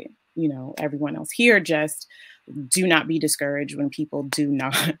by, you know, everyone else here, just do not be discouraged when people do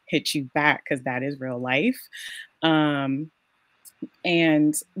not hit you back, because that is real life. But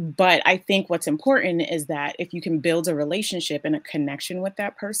I think what's important is that if you can build a relationship and a connection with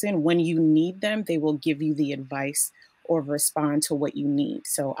that person, when you need them, they will give you the advice or respond to what you need.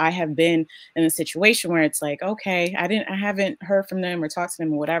 So I have been in a situation where it's like, okay, I haven't heard from them or talked to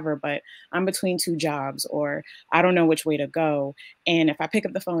them or whatever, but I'm between two jobs or I don't know which way to go. And if I pick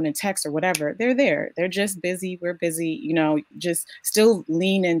up the phone and text or whatever, they're there. They're just busy. We're busy, you know, just still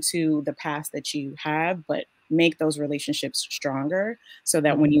lean into the past that you have, but make those relationships stronger so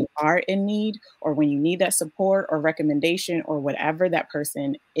that when you are in need or when you need that support or recommendation or whatever, that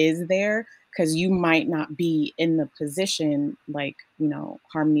person is there, because you might not be in the position like, you know,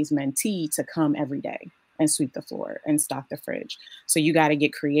 Harmony's mentee to come every day and sweep the floor and stock the fridge. So you got to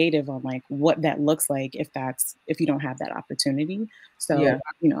get creative on like what that looks like if you don't have that opportunity. So,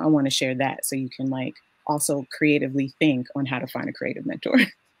 you know, I want to share that so you can like also creatively think on how to find a creative mentor.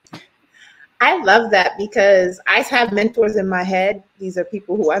 I love that because I have mentors in my head. These are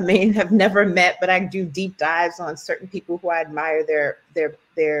people who I may have never met, but I do deep dives on certain people who I admire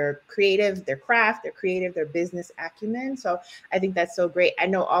their creative, their craft, their creative, their business acumen. So I think that's so great. I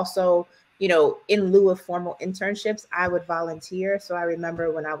know also, you know, in lieu of formal internships, I would volunteer. So I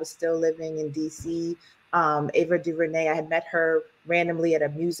remember when I was still living in DC, Ava DuVernay, I had met her randomly at a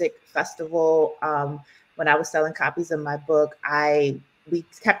music festival. When I was selling copies of my book, we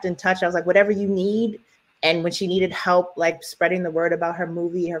kept in touch. I was like, whatever you need. And when she needed help, like spreading the word about her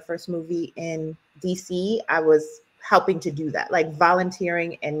movie, her first movie in DC, I was helping to do that. Like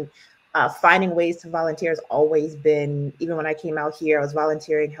volunteering and finding ways to volunteer has always been, even when I came out here, I was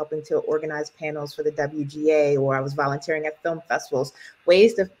volunteering, helping to organize panels for the WGA, or I was volunteering at film festivals.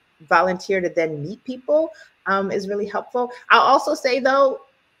 Ways to volunteer to then meet people is really helpful. I'll also say though,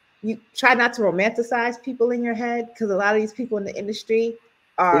 you try not to romanticize people in your head, because a lot of these people in the industry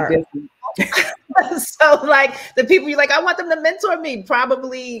are so like the people you're like, I want them to mentor me,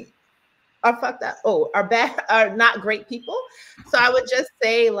 probably are fucked up, are bad, are not great people. So I would just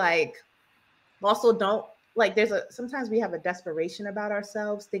say like, also don't like, sometimes we have a desperation about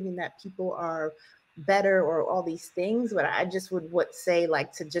ourselves thinking that people are better or all these things, but I just would say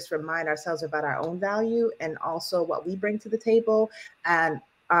like to just remind ourselves about our own value and also what we bring to the table, and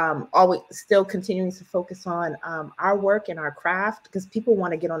always still continuing to focus on our work and our craft, because people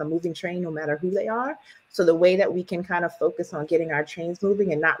want to get on a moving train no matter who they are. So the way that we can kind of focus on getting our trains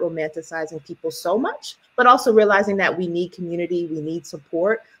moving and not romanticizing people so much, but also realizing that we need community, we need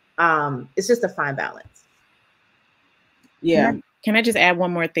support. It's just a fine balance. Yeah. Can I just add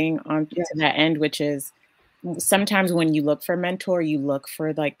one more thing on to that end, which is sometimes when you look for mentor, you look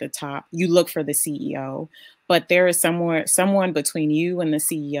for like you look for the CEO, but there is someone between you and the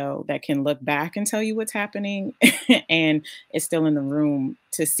CEO that can look back and tell you what's happening and is still in the room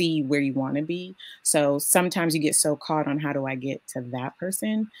to see where you want to be. So sometimes you get so caught on how do I get to that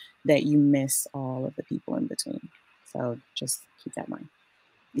person that you miss all of the people in between. So just keep that in mind.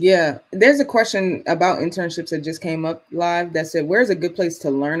 Yeah, there's a question about internships that just came up live that said, where's a good place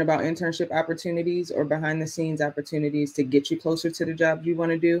to learn about internship opportunities or behind the scenes opportunities to get you closer to the job you want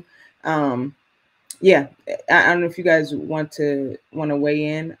to do? Yeah, I don't know if you guys want to weigh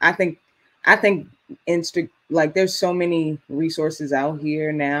in. I think like there's so many resources out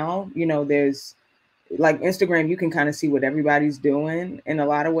here now. You know, there's like Instagram, you can kind of see what everybody's doing in a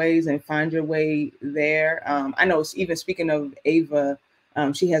lot of ways and find your way there. I know, even speaking of Ava,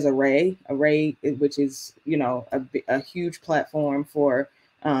 she has Array, which is, you know, a huge platform for,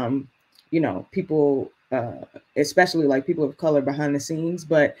 you know, people, especially like people of color behind the scenes.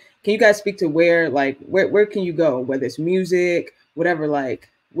 But can you guys speak to where can you go, whether it's music, whatever, like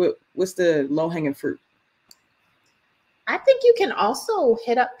what's the low hanging fruit? I think you can also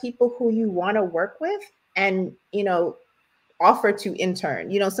hit up people who you want to work with and, you know, offer to intern.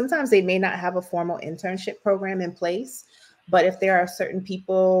 You know, sometimes they may not have a formal internship program in place, but if there are certain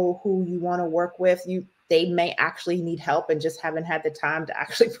people who you want to work with, they may actually need help and just haven't had the time to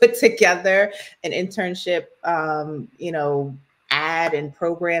actually put together an internship, you know, ad and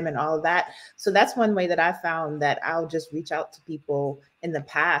program and all of that. So that's one way that I found that I'll just reach out to people in the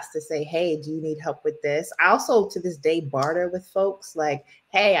past to say, hey, do you need help with this? I also to this day barter with folks like,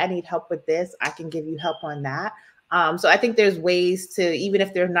 hey, I need help with this. I can give you help on that. So I think there's ways to, even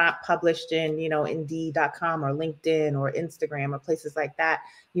if they're not published in, you know, Indeed.com or LinkedIn or Instagram or places like that,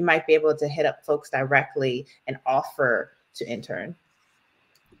 you might be able to hit up folks directly and offer to intern.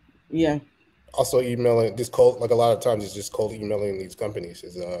 Yeah. Also emailing, just cold, like a lot of times it's just cold emailing these companies.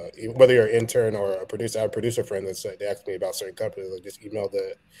 Is whether you're an intern or a producer. I have a producer friend they ask me about certain companies, like just email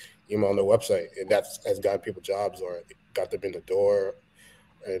on their website, and that has gotten people jobs or got them in the door,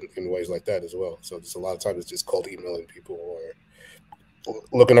 and in ways like that as well. So just a lot of times it's just cold emailing people or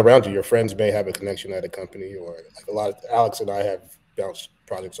looking around you. Your friends may have a connection at a company, or like Alex and I have bounced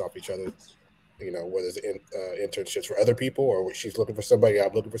projects off each other. You know, whether it's internships for other people or she's looking for somebody,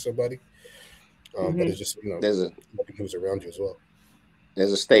 I'm looking for somebody. But it's just, you know, looking who's around you as well.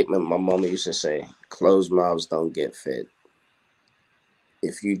 There's a statement my mama used to say: closed mouths don't get fed.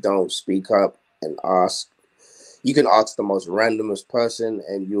 If you don't speak up and ask, You can ask the most randomest person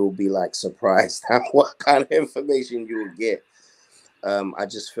and you'll be like surprised at what kind of information you will get. I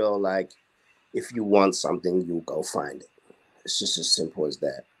just feel like if you want something, you'll go find it. It's just as simple as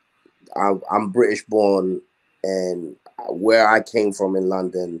that. I'm British born, and where I came from in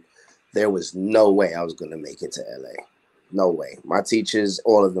London, there was no way I was going to make it to LA. No way. My teachers,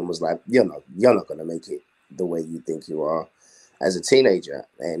 all of them was like, you're not going to make it the way you think you are as a teenager.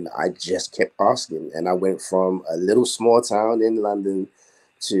 And I just kept asking. And I went from a little small town in London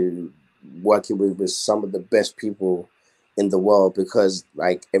to working with some of the best people in the world, because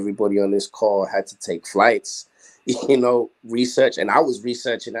like everybody on this call had to take flights, research. And I was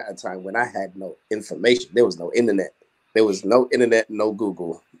researching at a time when I had no information. There was no internet. There was no internet, no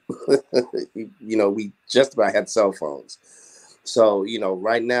Google. We just about had cell phones. So,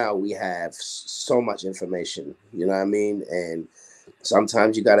 right now we have so much information, you know what I mean? And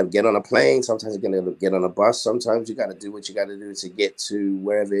sometimes you got to get on a plane. Sometimes you're going to get on a bus. Sometimes you got to do what you got to do to get to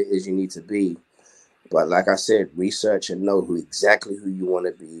wherever it is you need to be. But like I said, research and know exactly who you want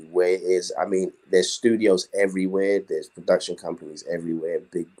to be, where it is. I mean, there's studios everywhere. There's production companies everywhere,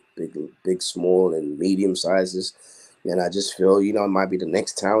 big, small, and medium sizes. And I just feel, it might be the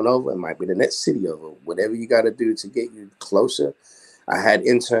next town over. It might be the next city over. Whatever you got to do to get you closer. I had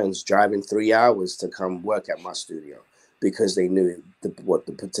interns driving 3 hours to come work at my studio because they knew what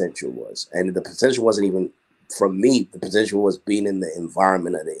the potential was. And the potential wasn't even from me. The potential was being in the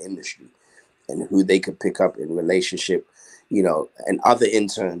environment of the industry and who they could pick up in relationship, and other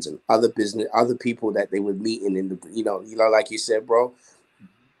interns and other people that they would meet in the, like you said, bro,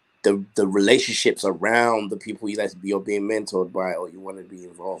 the relationships around the people you're being mentored by or you want to be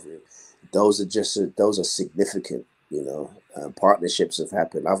involved in. Those are significant, partnerships have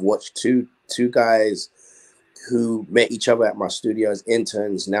happened. I've watched two guys who met each other at my studio as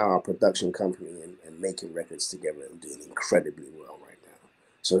interns, now our production company and making records together and doing incredibly well right now.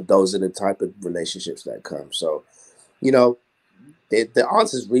 So those are the type of relationships that come. So, the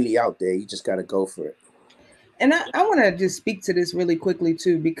answer's really out there. You just got to go for it. And I want to just speak to this really quickly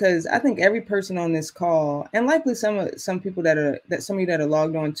too, because I think every person on this call, and likely some people that some of you that are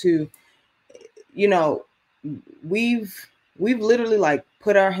logged on too, we've literally like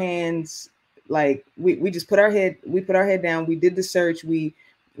put our hands, like we just put our head down. We did the search.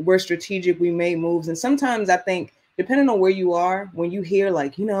 We're strategic. We made moves. And sometimes I think, depending on where you are, when you hear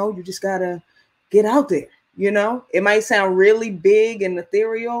like, you just gotta get out there, it might sound really big and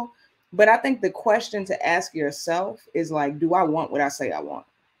ethereal, but I think the question to ask yourself is like, do I want what I say I want?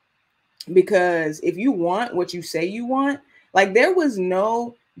 Because if you want what you say you want, like there was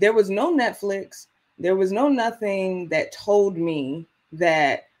no Netflix, there was nothing that told me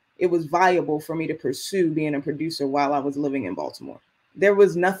that it was viable for me to pursue being a producer while I was living in Baltimore. There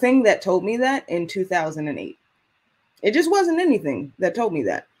was nothing that told me that in 2008. It just wasn't anything that told me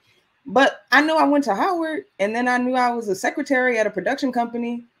that. But I know I went to Howard, and then I knew I was a secretary at a production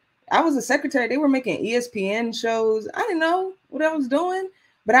company. I was a secretary. They were making ESPN shows. I didn't know what I was doing,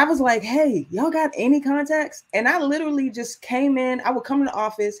 but I was like, hey, y'all got any contacts? And I literally just came in. I would come to the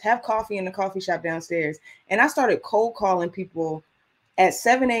office, have coffee in the coffee shop downstairs, and I started cold calling people at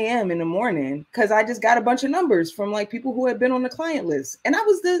 7 a.m. in the morning because I just got a bunch of numbers from like people who had been on the client list. And I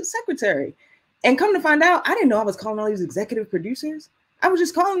was the secretary. And come to find out, I didn't know I was calling all these executive producers. I was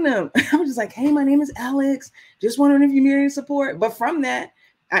just calling them. I was just like, hey, my name is Alex. Just wondering if you need any support. But from that,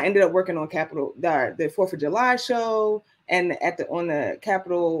 I ended up working on the 4th of July show, and at the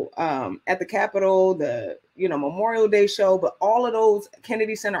Capitol, the Memorial Day show. But all of those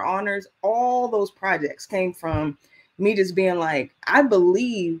Kennedy Center honors, all those projects came from me just being like, I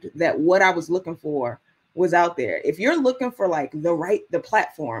believed that what I was looking for was out there. If you're looking for like the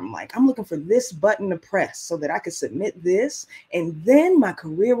platform, like I'm looking for this button to press so that I could submit this and then my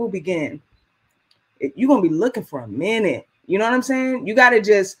career will begin. You're going to be looking for a minute. You know what I'm saying? You got to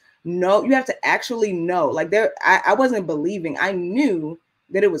just know, you have to actually know. Like I wasn't believing. I knew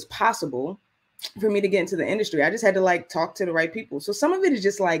that it was possible for me to get into the industry. I just had to like talk to the right people. So some of it is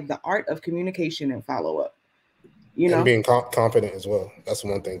just like the art of communication and follow up. And being confident as well. That's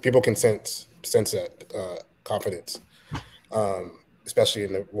one thing. People can sense that confidence, especially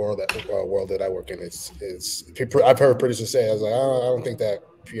in the world that I work in. It's people. I've heard producers say, "I was like, I don't think that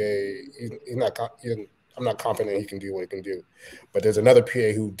PA. He's not. I'm not confident he can do what he can do." But there's another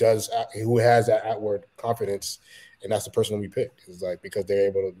PA who has that outward confidence, and that's the person we pick. It's like because they're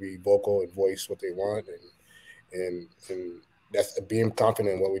able to be vocal and voice what they want, and that's being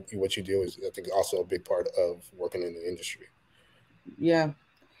confident in what you do is, I think, also a big part of working in the industry. Yeah.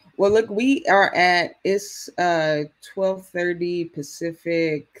 Well, look, we are at, it's 12:30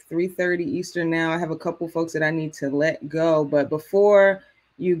 Pacific, 3:30 Eastern now. I have a couple folks that I need to let go, but before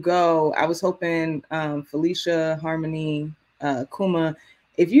you go, I was hoping Felicia, Harmony, Kouma,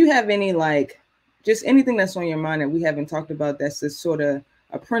 if you have any, like, just anything that's on your mind that we haven't talked about, that's just sort of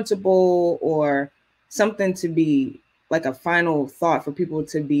a principle or something to be like a final thought for people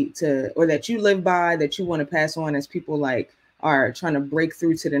to be to, or that you live by, that you want to pass on as people like are trying to break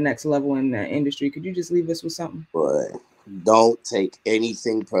through to the next level in the industry. Could you just leave us with something? But don't take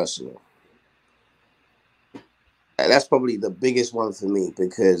anything personal. That's probably the biggest one for me,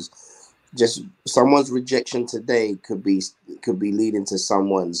 because just someone's rejection today could be leading to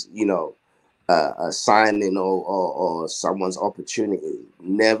someone's, a signing or someone's opportunity.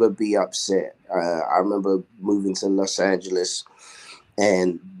 Never be upset. I remember moving to Los Angeles,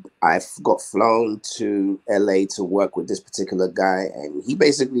 and I got flown to LA to work with this particular guy, and he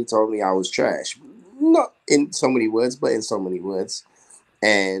basically told me I was trash. Not in so many words, but in so many words.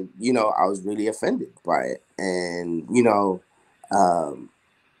 And, I was really offended by it. And,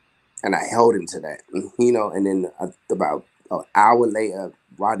 and I held him to that, and then about an hour later,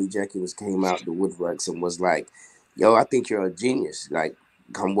 Roddy Jenkins came out the woodworks and was like, yo, I think you're a genius. Like,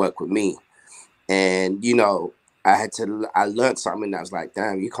 come work with me. And, I learned something that was like,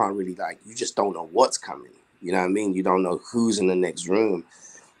 damn, you can't really, like, you just don't know what's coming. You know what I mean? You don't know who's in the next room.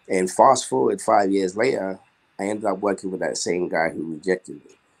 And fast forward 5 years later, I ended up working with that same guy who rejected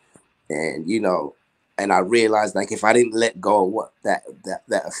me. And, and I realized, like, if I didn't let go of what that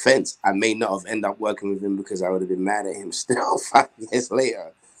offense, I may not have ended up working with him, because I would have been mad at him still 5 years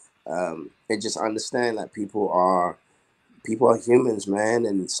later. And just understand that people are humans, man,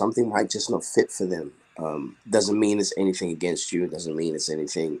 and something might just not fit for them. Doesn't mean it's anything against you. It doesn't mean it's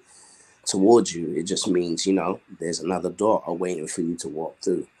anything towards you. It just means, there's another door waiting for you to walk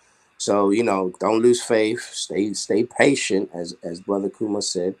through. So, don't lose faith. Stay patient, as Brother Kouma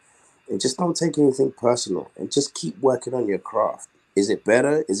said, and just don't take anything personal, and just keep working on your craft. Is it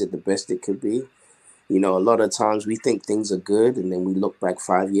better? Is it the best it could be? A lot of times we think things are good, and then we look back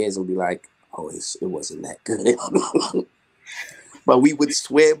 5 years and be like, oh, it wasn't that good. But we would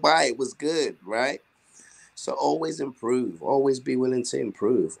swear by it was good, right? So always improve. Always be willing to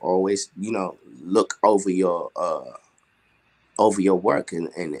improve. Always, look over your work and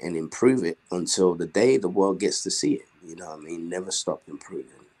improve it until the day the world gets to see it. You know what I mean? Never stop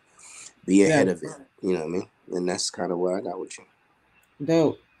improving. Be ahead of it. You know what I mean? And that's kind of where I got with you.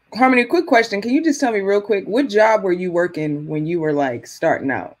 Dope. Harmony, quick question. Can you just tell me real quick, what job were you working when you were like starting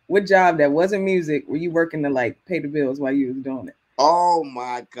out? What job that wasn't music were you working to like pay the bills while you was doing it? Oh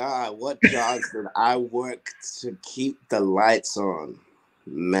my God, what jobs did I work to keep the lights on?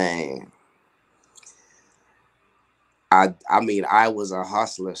 Man. I mean, I was a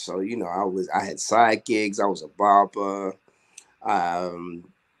hustler, so I had side gigs. I was a barber. I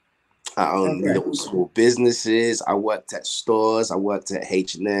owned little small businesses. I worked at stores. I worked at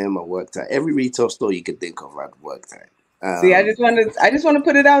H&M. I worked at every retail store you could think of. I'd worked at. See, I just want to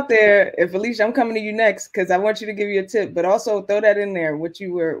put it out there. If Felicia, I'm coming to you next, because I want you to give you a tip, but also throw that in there, what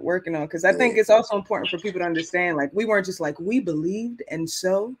you were working on, because I think it's also important for people to understand, like, we weren't just like, we believed, and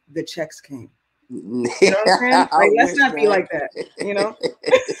so the checks came. You know what I'm saying? Like, let's not be like that.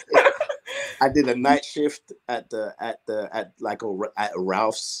 I did a night shift at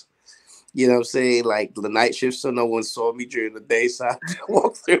Ralph's. You know what I'm saying? Like the night shift, so no one saw me during the day, so I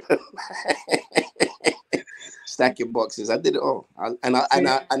walked through the stacking boxes. I did it all, I'm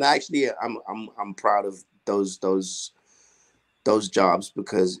proud of those jobs,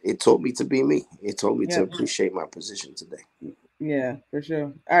 because it taught me to be me. It taught me to appreciate my position today. Yeah, for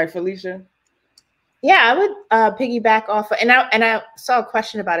sure. All right, Felicia. Yeah, I would piggyback off, and I saw a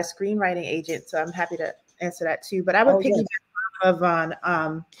question about a screenwriting agent, so I'm happy to answer that too. But I would piggyback off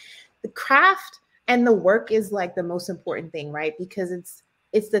of the craft, and the work is like the most important thing, right? Because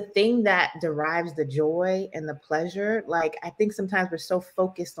it's the thing that derives the joy and the pleasure. Like, I think sometimes we're so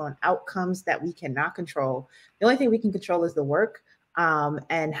focused on outcomes that we cannot control. The only thing we can control is the work,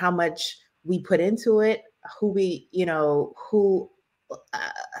 and how much we put into it,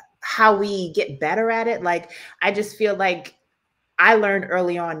 how we get better at it. Like, I just feel like I learned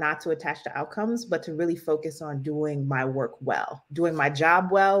early on not to attach to outcomes, but to really focus on doing my work well, doing my job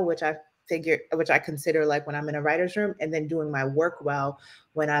well, which I consider like when I'm in a writer's room, and then doing my work well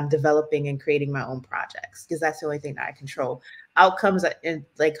when I'm developing and creating my own projects, because that's the only thing that I control. Outcomes, and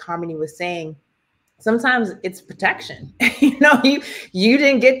like Harmony was saying, Sometimes it's protection. You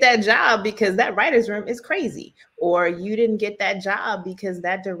didn't get that job because that writer's room is crazy, or you didn't get that job because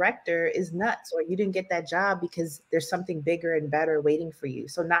that director is nuts, or you didn't get that job because there's something bigger and better waiting for you.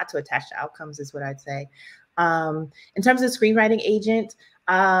 So not to attach to outcomes is what I'd say. In terms of screenwriting agent,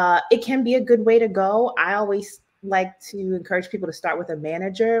 it can be a good way to go. I always like to encourage people to start with a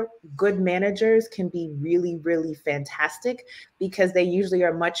manager. Good managers can be really, really fantastic because they usually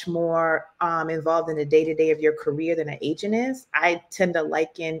are much more involved in the day-to-day of your career than an agent is. I tend to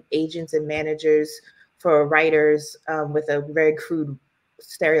liken agents and managers for writers with a very crude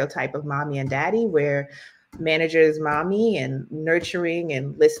stereotype of mommy and daddy, where manager is mommy and nurturing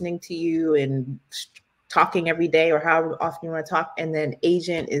and listening to you and talking every day or however often you want to talk. And then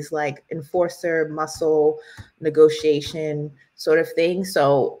agent is like enforcer, muscle, negotiation sort of thing.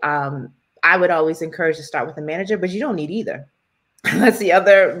 So I would always encourage to start with a manager, but you don't need either. That's the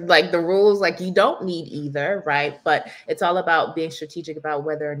other, like the rules, like you don't need either, right? But it's all about being strategic about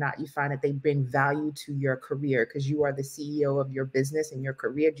whether or not you find that they bring value to your career, because you are the CEO of your business and your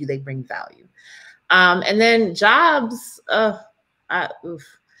career. Do they bring value? And then jobs, I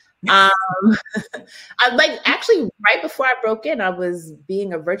like, actually right before I broke in, I was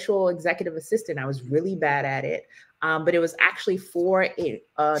being a virtual executive assistant. I was really bad at it. But it was actually for a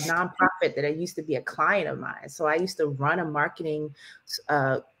nonprofit that I used to be a client of mine. So I used to run a marketing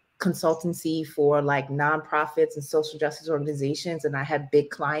consultancy for like nonprofits and social justice organizations. And I had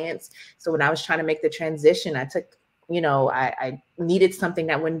big clients. So when I was trying to make the transition, I took, I needed something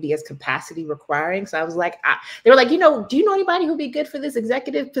that wouldn't be as capacity requiring. So I was like, they were like, do you know anybody who'd be good for this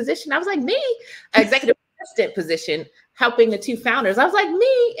executive position? I was like, me, executive assistant position, helping the two founders. I was like,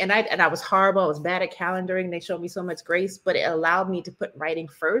 me. And I was horrible. I was bad at calendaring. They showed me so much grace, but it allowed me to put writing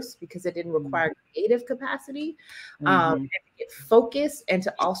first because it didn't require creative capacity, and to get focused, and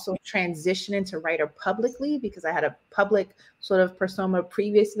to also transition into writer publicly, because I had a public sort of persona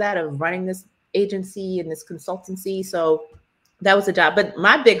previous to that of running this agency and this consultancy. So that was a job. But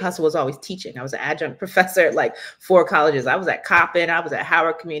my big hustle was always teaching. I was an adjunct professor at like 4 colleges. I was at Coppin. I was at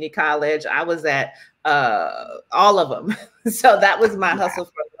Howard Community College. I was at all of them. So that was my hustle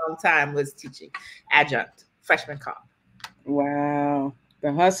for a long time, was teaching adjunct freshman comp. Wow.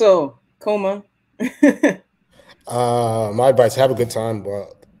 The hustle. Kouma. My advice: have a good time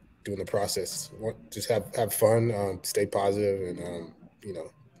while doing the process. Just have fun, stay positive, and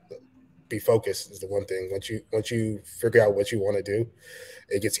be focused is the one thing. Once you figure out what you want to do,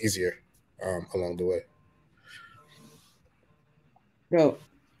 it gets easier along the way. Bro,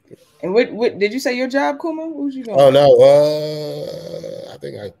 and what did you say your job, Kouma? What was you doing? Oh no, I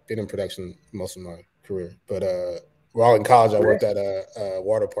think I've been in production most of my career, but while in college, I worked at a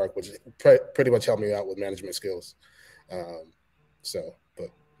water park, which pretty much helped me out with management skills. But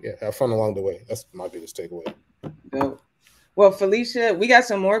yeah, have fun along the way. That's my biggest takeaway. Dope. Well, Felicia, we got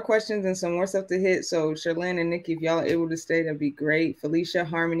some more questions and some more stuff to hit. So Shirlyn and Nikki, if y'all are able to stay, that'd be great. Felicia,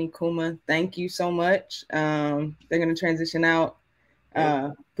 Harmony, Kouma, thank you so much. They're going to transition out.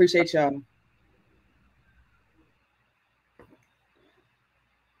 Appreciate y'all.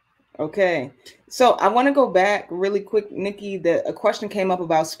 Okay. So I want to go back really quick, Nikki. A question came up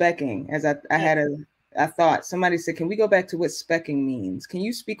about specking, as I had a thought. Somebody said, can we go back to what specking means? Can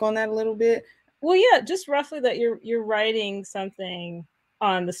you speak on that a little bit? Well, yeah, just roughly that you're writing something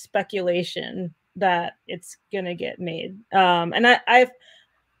on the speculation that it's gonna get made. And I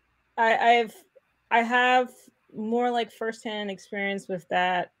have more like firsthand experience with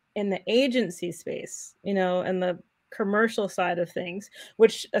that in the agency space, and the commercial side of things.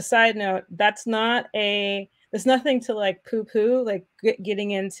 Which, a side note, there's nothing to like poo-poo, like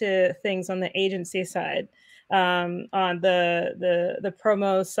getting into things on the agency side. On the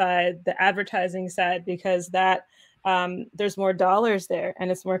promo side, the advertising side, because that there's more dollars there, and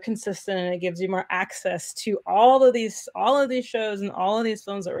it's more consistent, and it gives you more access to all of these shows and all of these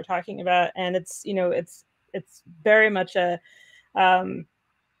films that we're talking about. And it's very much as an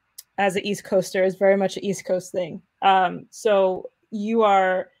East Coaster, is very much an East Coast thing. So you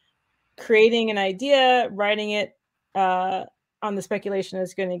are creating an idea, writing it on the speculation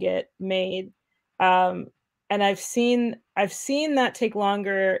it's going to get made. And I've seen that take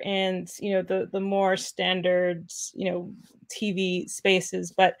longer in the more standard TV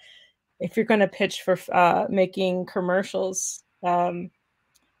spaces. But if you're going to pitch for making commercials,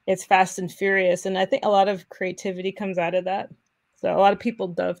 it's fast and furious, and I think a lot of creativity comes out of that. So a lot of people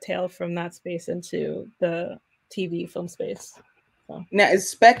dovetail from that space into the TV film space. So. Now,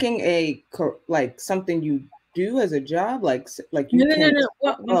 is specking like something you do as a job? Like you can't. No.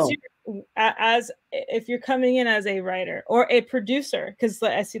 Well, once as if you're coming in as a writer or a producer, because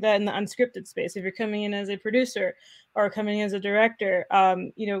I see that in the unscripted space. If you're coming in as a producer or coming in as a director,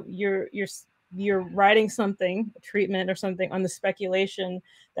 you know, you're writing something, a treatment or something, on the speculation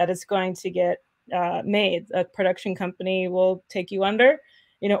that it's going to get made. A production company will take you under,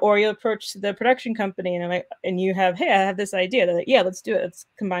 you know, or you'll approach the production company and you have, hey, I have this idea. They're like, yeah, let's do it. Let's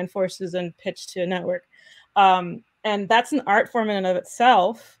combine forces and pitch to a network. And that's an art form in and of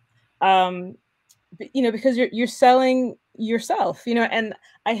itself, you know, because you're selling yourself, you know. And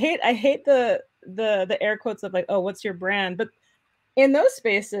I hate the air quotes of like, oh, what's your brand? But in those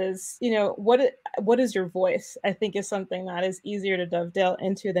spaces, you know, what is your voice? I think is something that is easier to dovetail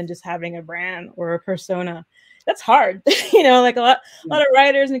into than just having a brand or a persona. That's hard, you know. Like a lot of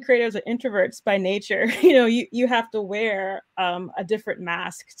writers and creators are introverts by nature. You know, you have to wear a different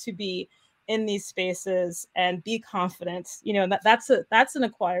mask to be in these spaces and be confident. You know, that's an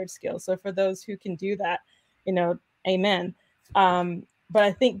acquired skill. So for those who can do that, you know, amen. But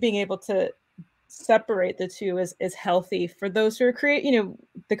I think being able to separate the two is healthy for those who are you know,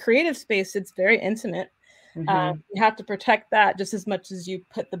 the creative space. It's very intimate. You have to protect that just as much as you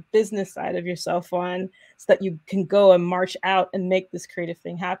put the business side of yourself on, so that you can go and march out and make this creative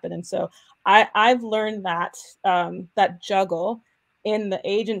thing happen. And so I've learned that that juggle in the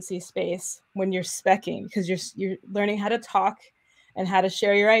agency space when you're speccing, because you're learning how to talk and how to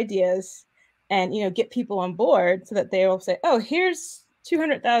share your ideas and, you know, get people on board so that they will say, oh, here's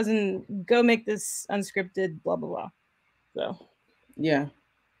 200,000, go make this unscripted, blah, blah, blah. So, yeah,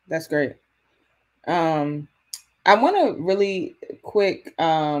 that's great. I want to really quick,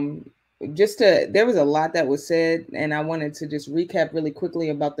 there was a lot that was said, and I wanted to just recap really quickly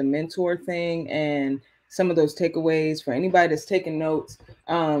about the mentor thing and some of those takeaways for anybody that's taking notes.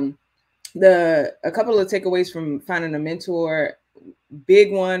 A couple of takeaways from finding a mentor.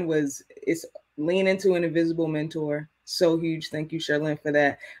 Big one was it's lean into an invisible mentor. So huge. Thank you, Shirlyn, for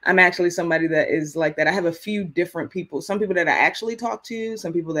that. I'm actually somebody that is like that. I have a few different people, some people that I actually talk to,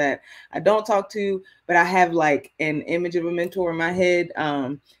 some people that I don't talk to, but I have like an image of a mentor in my head.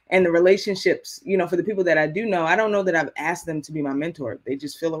 And the relationships, you know, for the people that I do know, I don't know that I've asked them to be my mentor. They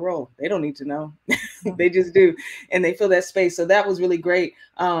just fill a role. They don't need to know. They just do. And they fill that space. So that was really great.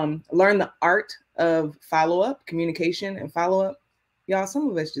 Learn the art of follow-up, communication and follow-up. Y'all, some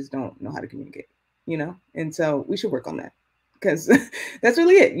of us just don't know how to communicate, you know, and so we should work on that, because that's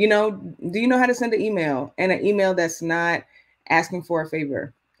really it. You know, do you know how to send an email, and an email that's not asking for a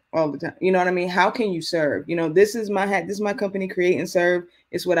favor all the time? You know what I mean? How can you serve? You know, this is my hat. This is my company, Create and Serve.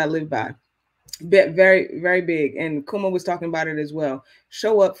 It's what I live by. Very, very big. And Kouma was talking about it as well.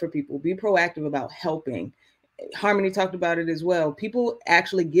 Show up for people. Be proactive about helping. Harmony talked about it as well. People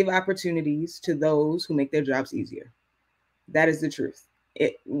actually give opportunities to those who make their jobs easier. That is the truth.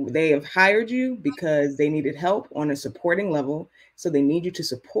 They have hired you because they needed help on a supporting level. So they need you to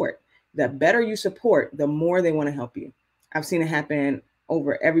support. The better you support, the more they want to help you. I've seen it happen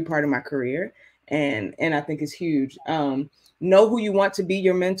over every part of my career. And I think it's huge. Know who you want to be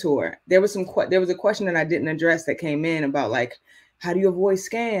your mentor. There was a question that I didn't address that came in about like, how do you avoid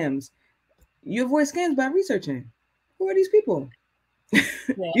scams? You avoid scams by researching. Who are these people?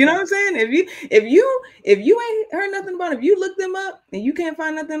 Yeah. You know what I'm saying? If you ain't heard nothing about them, if you look them up and you can't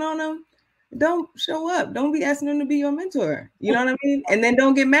find nothing on them, don't show up. Don't be asking them to be your mentor. You know what I mean? And then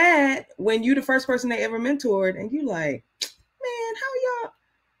don't get mad when you the first person they ever mentored and you like, man,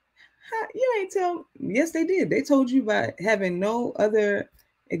 how you ain't tell? Yes, they did. They told you by having no other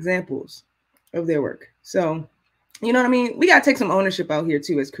examples of their work. So, you know what I mean? We got to take some ownership out here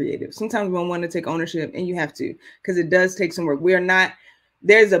too as creatives. Sometimes we don't want to take ownership, and you have to, because it does take some work.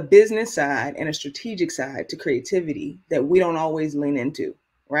 There's a business side and a strategic side to creativity that we don't always lean into,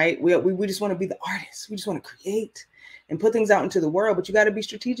 right? We just want to be the artist. We just want to create and put things out into the world, but you got to be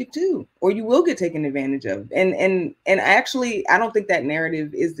strategic too, or you will get taken advantage of. And actually, I don't think that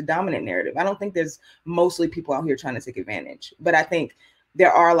narrative is the dominant narrative. I don't think there's mostly people out here trying to take advantage, but I think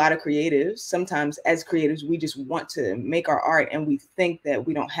there are a lot of creatives. Sometimes as creatives, we just want to make our art and we think that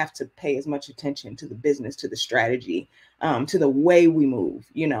we don't have to pay as much attention to the business, to the strategy, to the way we move,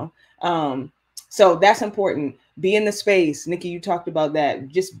 you know? So that's important. Be in the space. Nikki, you talked about that.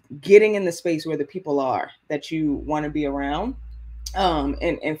 Just getting in the space where the people are that you want to be around,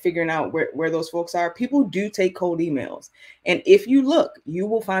 and figuring out where those folks are. People do take cold emails. And if you look, you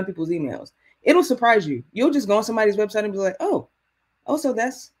will find people's emails. It'll surprise you. You'll just go on somebody's website and be like, oh, so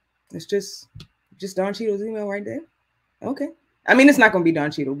it's just Don Cheadle's email right there. Okay. I mean, it's not going to be Don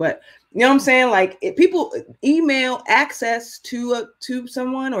Cheadle, but you know what I'm saying? Like, if people email access to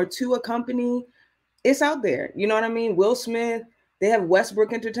someone or to a company, It's out there. You know what I mean? Will Smith, they have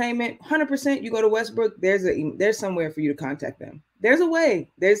Westbrook Entertainment. 100% you go to Westbrook, there's somewhere for you to contact them. There's a way.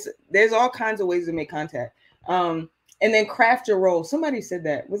 There's all kinds of ways to make contact. And then craft your role. Somebody said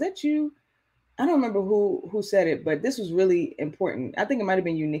that. Was that you? I don't remember who said it, but this was really important. I think it might have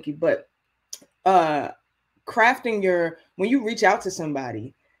been you, Nikki, but crafting when you reach out to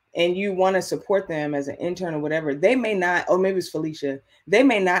somebody and you want to support them as an intern or whatever, they may not, or maybe it's Felicia, they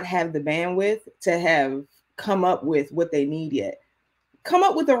may not have the bandwidth to have come up with what they need yet. Come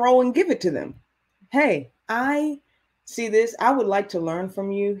up with a role and give it to them. Hey, I see this. I would like to learn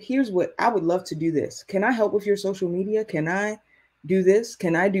from you. Here's what I would love to do this. Can I help with your social media? Can I do this?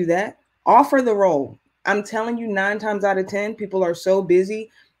 Can I do that? Offer the role. I'm telling you, 9 times out of 10, people are so busy.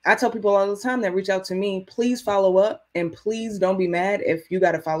 I tell people all the time that reach out to me, please follow up, and please don't be mad if you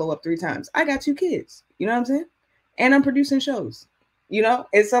got to follow up 3 times. I got 2 kids, you know what I'm saying? And I'm producing shows, you know,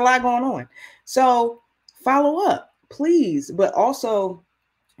 it's a lot going on. So follow up, please, but also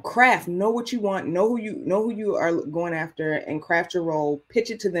craft, know what you want, know who you are going after, and craft your role, pitch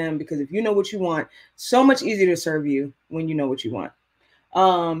it to them, because if you know what you want, so much easier to serve you when you know what you want.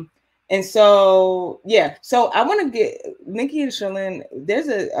 And so, yeah, so I want to get Nikki and Shirlyn. There's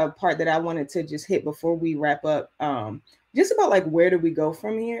a part that I wanted to just hit before we wrap up, just about like, where do we go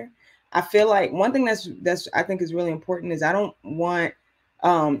from here? I feel like one thing that's I think is really important is I don't want,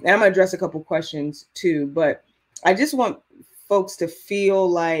 and I'm gonna address a couple questions too, but I just want folks to feel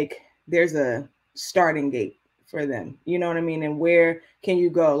like there's a starting gate for them. You know what I mean? And where can you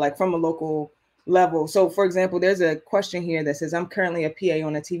go, like from a local level? So for example, there's a question here that says, I'm currently a PA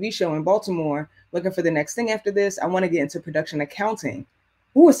on a TV show in Baltimore, looking for the next thing after this. I want to get into production accounting.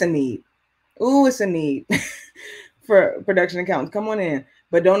 Ooh, it's a need. Ooh, it's a need for production accountants. Come on in,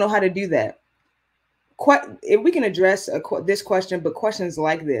 but don't know how to do that. If we can address this question, but questions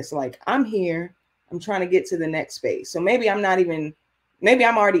like this, like, I'm here, I'm trying to get to the next space. So maybe I'm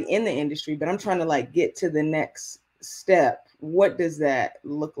already in the industry, but I'm trying to like get to the next step. What does that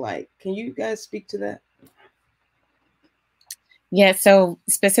look like? Can you guys speak to that? Yeah, so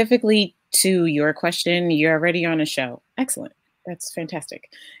specifically to your question, you're already on a show. Excellent. That's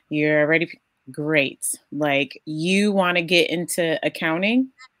fantastic. You're already great. Like, you want to get into accounting?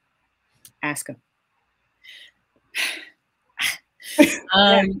 Ask them.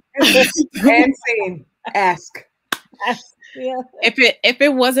 And scene. Ask. Yeah. If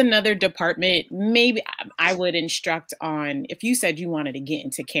it was another department, maybe I would instruct on, if you said you wanted to get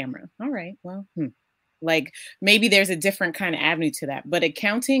into camera. All right, well, like maybe there's a different kind of avenue to that. But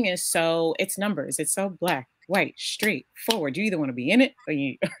accounting is it's numbers. It's so black, white, straight forward. You either want to be in it or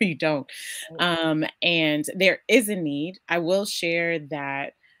you don't. And there is a need. I will share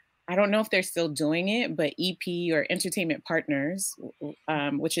that. I don't know if they're still doing it, but EP, or Entertainment Partners,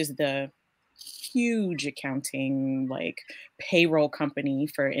 which is the huge accounting, like payroll company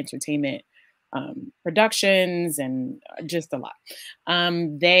for entertainment productions and just a lot.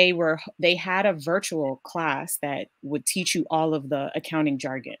 They had a virtual class that would teach you all of the accounting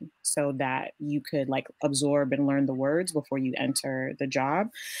jargon so that you could like absorb and learn the words before you enter the job.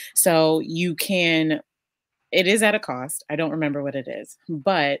 So you can, it is at a cost. I don't remember what it is,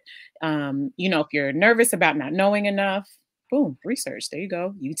 but you know, if you're nervous about not knowing enough, boom, research. There you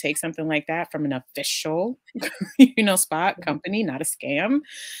go. You take something like that from an official, spot, company, not a scam.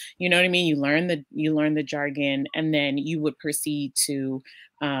 You know what I mean? You learn the jargon, and then you would proceed to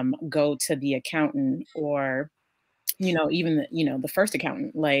go to the accountant, or, even the first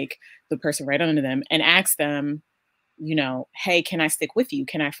accountant, like the person right under them, and ask them, hey, can I stick with you?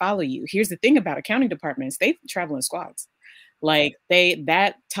 Can I follow you? Here's the thing about accounting departments. They travel in squads. Like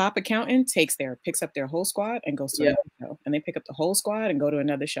that top accountant picks up their whole squad and goes to another show, and they pick up the whole squad and go to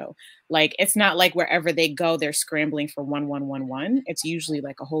another show. Like, it's not like wherever they go, they're scrambling for 1. It's usually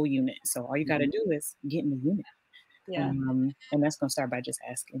like a whole unit. So all you got to do is get in the unit. Yeah. And that's going to start by just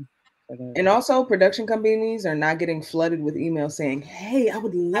asking. And also, production companies are not getting flooded with emails saying, hey, I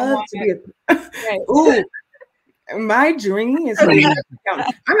would love to be a ooh, my dream is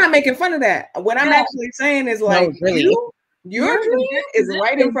I'm not making fun of that. What I'm actually saying is, like, no, really. Your dream is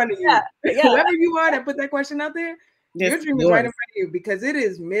right in front of you. Yeah. Whoever you are that put that question out there, your dream is right in front of you, because it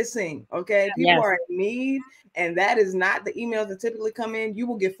is missing. Okay. People are in need, and that is not the emails that typically come in. You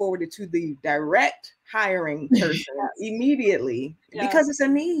will get forwarded to the direct hiring person immediately because it's a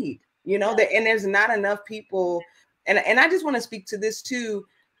need, and there's not enough people. And I just want to speak to this too,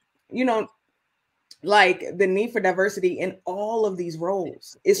 like the need for diversity in all of these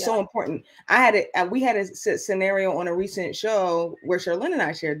roles is so important. We had a scenario on a recent show where Shirlyn and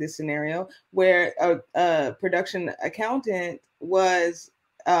I shared this scenario where a production accountant was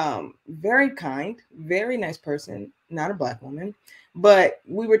very kind, very nice person, not a Black woman, but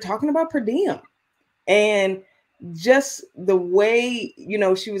we were talking about per diem, and just the way, you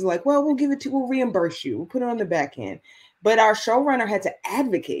know, she was like, well, we'll reimburse you, we'll put it on the back end. But our showrunner had to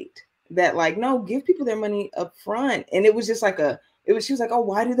advocate that, like, no, give people their money up front. And it was just like she was like, oh,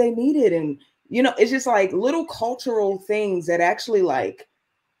 why do they need it? And, you know, it's just like little cultural things that actually like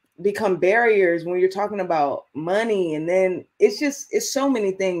become barriers when you're talking about money. And then it's so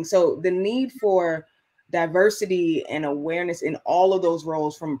many things. So the need for diversity and awareness in all of those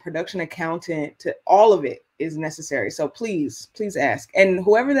roles, from production accountant to all of it, is necessary. So please ask. And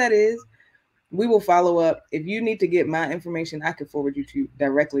whoever that is, we will follow up. If you need to get my information, I could forward you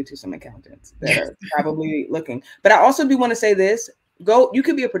directly to some accountants that are probably looking. But I also do want to say this, you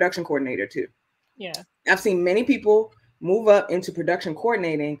could be a production coordinator too. Yeah. I've seen many people move up into production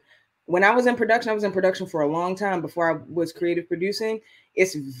coordinating. When I was in production for a long time before I was creative producing.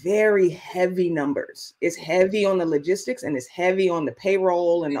 It's very heavy numbers. It's heavy on the logistics and it's heavy on the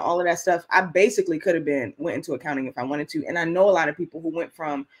payroll and all of that stuff. I basically could have went into accounting if I wanted to. And I know a lot of people who went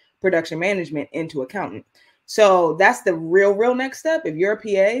from production management into accountant. So that's the real next step. If you're a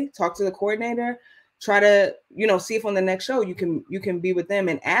PA, talk to the coordinator, try to, you know, see if on the next show you can be with them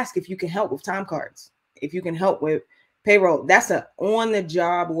and ask if you can help with time cards, if you can help with payroll. That's a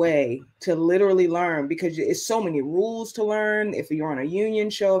on-the-job way to literally learn, because it's so many rules to learn. If you're on a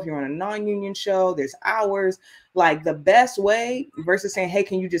union show, if you're on a non-union show, there's hours. Like, the best way versus saying, hey,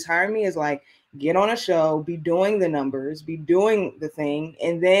 can you just hire me, is like, get on a show, be doing the numbers, be doing the thing,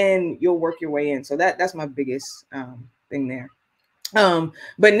 and then you'll work your way in. So that's my biggest thing there.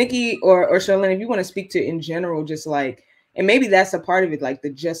 But Nikki or Shirlyn, if you want to speak to in general, just like, and maybe that's a part of it, like the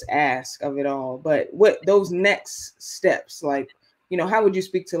just ask of it all, but what those next steps, like, you know, how would you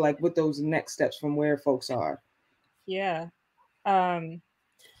speak to like what those next steps from where folks are? Yeah.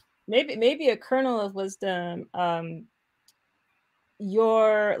 Maybe a kernel of wisdom.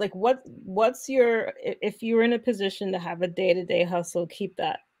 Your, like, what's your, if you're in a position to have a day-to-day hustle, keep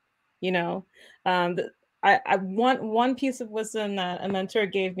that, you know. I want one piece of wisdom that a mentor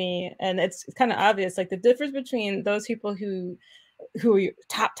gave me, and it's kind of obvious, like the difference between those people who are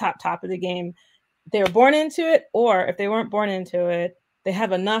top of the game, they were born into it, or if they weren't born into it, they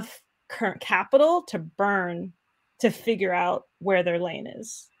have enough current capital to burn to figure out where their lane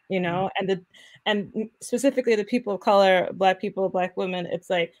is, you know. And specifically the people of color, Black people, Black women,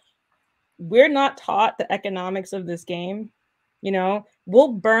 it's like, we're not taught the economics of this game, you know.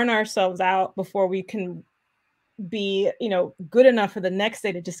 We'll burn ourselves out before we can be, you know, good enough for the next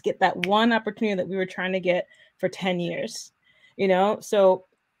day to just get that one opportunity that we were trying to get for 10 years, you know. So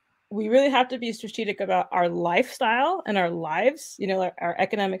we really have to be strategic about our lifestyle and our lives, you know, our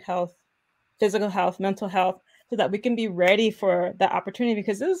economic health, physical health, mental health, so that we can be ready for that opportunity,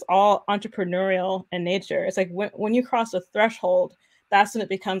 because this is all entrepreneurial in nature. It's like when you cross a threshold, that's when it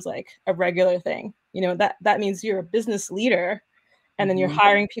becomes like a regular thing, you know. That means you're a business leader, and then you're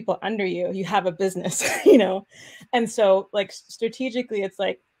hiring people under you, you have a business, you know. And so, like, strategically, it's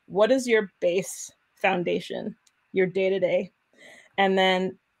like, what is your base foundation, your day-to-day? And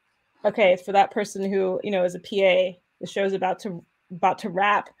then, okay, for that person who, you know, is a PA, the show's about to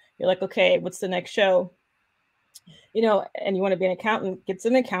wrap, you're like, okay, what's the next show? You know, and you want to be an accountant, get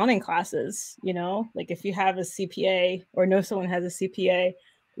some accounting classes, you know, like if you have a CPA or know someone has a CPA,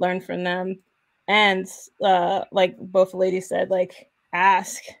 learn from them. And like both ladies said, like,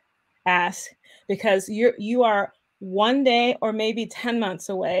 ask, because you are one day or maybe 10 months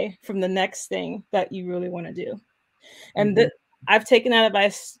away from the next thing that you really want to do. And I've taken that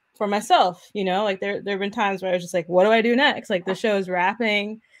advice for myself, you know, like there have been times where I was just like, what do I do next? Like, the show is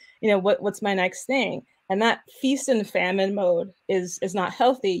wrapping, you know, what's my next thing? And that feast and famine mode is not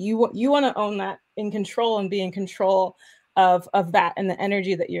healthy. You want to own that, in control, and be in control of that and the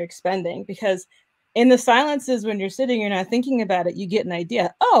energy that you're expending, because in the silences, when you're sitting, you're not thinking about it, you get an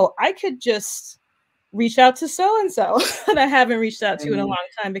idea. Oh, I could just reach out to so-and-so that I haven't reached out to in a long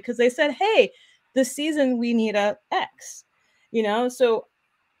time, because they said, hey, this season we need a X, you know? So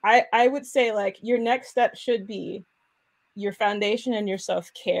I would say, like, your next step should be your foundation and your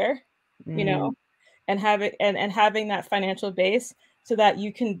self-care, you know, and having that financial base so that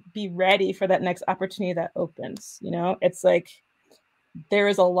you can be ready for that next opportunity that opens, you know. It's like, there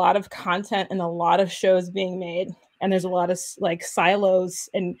is a lot of content and a lot of shows being made, and there's a lot of like silos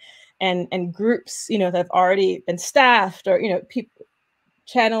and groups, you know, that have already been staffed, or, you know,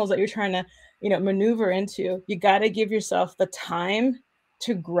 channels that you're trying to, you know, maneuver into. You got to give yourself the time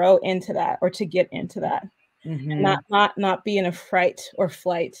to grow into that, or to get into that, and not be in a fright or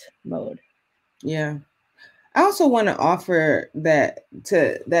flight mode. Yeah. I also want to offer that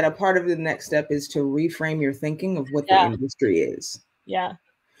a part of the next step is to reframe your thinking of what the industry is. Yeah.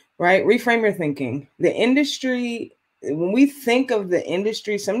 Right? Reframe your thinking. The industry, when we think of the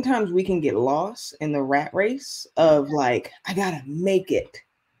industry, sometimes we can get lost in the rat race of like, I gotta make it.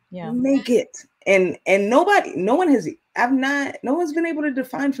 Yeah. Make it. And no one's been able to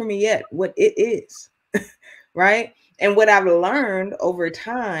define for me yet what it is. Right? And what I've learned over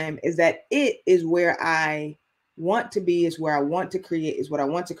time is that it is where I want to be, is where I want to create, is what I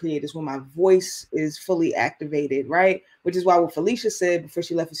want to create, is when my voice is fully activated, right? Which is why what Felicia said before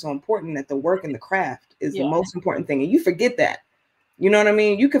she left is so important, that the work and the craft is the most important thing. And you forget that. You know what I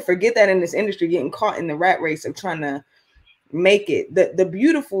mean? You could forget that in this industry, getting caught in the rat race of trying to make it. The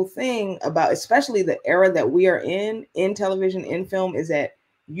beautiful thing about especially the era that we are in television, in film, is that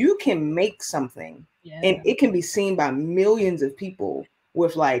you can make something and it can be seen by millions of people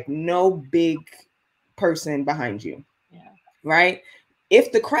with like no big person behind you. Right?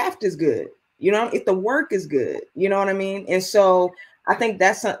 If the craft is good, you know, if the work is good, you know what I mean? And so I think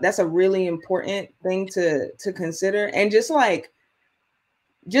that's a really important thing to consider. And just reframe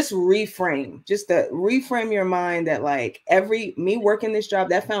your mind that like me working this job,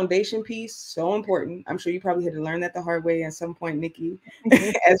 that foundation piece, so important. I'm sure you probably had to learn that the hard way at some point, Nikki,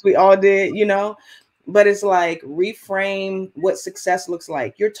 as we all did, you know, but it's like reframe what success looks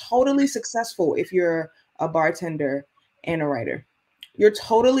like. You're totally successful if you're a bartender and a writer. You're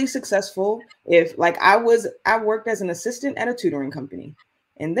totally successful if, like, I worked as an assistant at a tutoring company,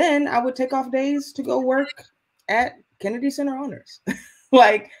 and then I would take off days to go work at Kennedy Center Honors.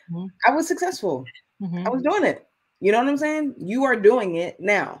 Like, I was successful. I was doing it. You know what I'm saying? You are doing it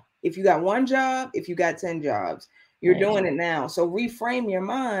now. If you got one job, if you got 10 jobs, you're doing it now. So reframe your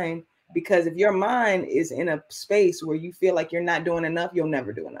mind, because if your mind is in a space where you feel like you're not doing enough, you'll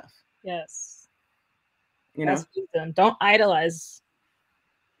never do enough. Yes. You know, don't idolize.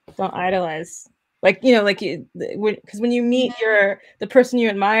 Like, you know, like, because when you meet the person you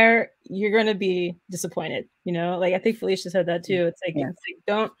admire, you're going to be disappointed, you know, like I think Felicia said that too. It's like,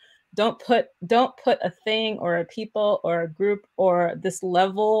 don't put a thing or a people or a group or this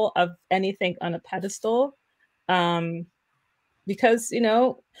level of anything on a pedestal. Because, you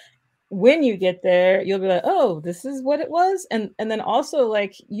know, when you get there, you'll be like, oh, this is what it was. And then also,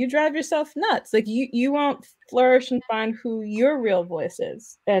 like, you drive yourself nuts. Like, you won't flourish and find who your real voice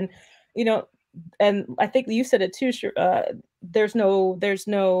is. And, you know, and I think you said it too, there's no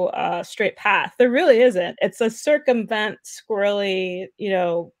straight path. There really isn't. It's a circumvent, squirrely, you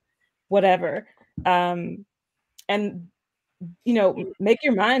know, whatever. And, you know, make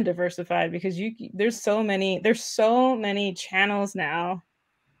your mind diversified, because there's so many channels now.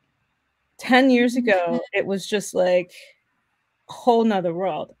 10 years ago, it was just like a whole nother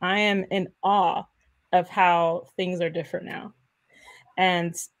world. I am in awe of how things are different now.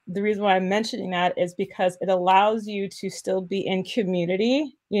 And the reason why I'm mentioning that is because it allows you to still be in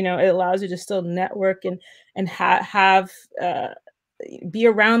community. You know, it allows you to still network and be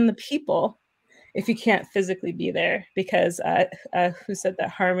around the people if you can't physically be there. Because who said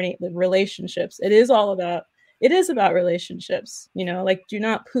that? Harmony, the relationships. It is about relationships. You know, like, do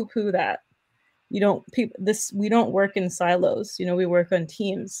not poo-poo that. We don't work in silos. You know, we work on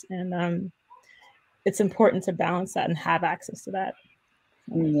teams, and it's important to balance that and have access to that.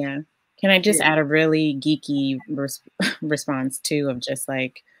 Yeah. Can I just add a really geeky response too, of just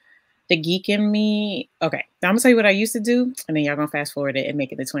like the geek in me? Okay, now I'm gonna tell you what I used to do, and then y'all gonna fast forward it and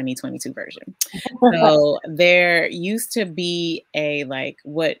make it the 2022 version. So there used to be a, like,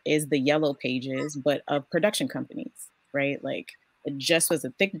 what is the yellow pages, but of production companies, right? Like, it just was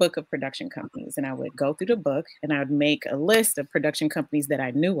a thick book of production companies. And I would go through the book and I would make a list of production companies that I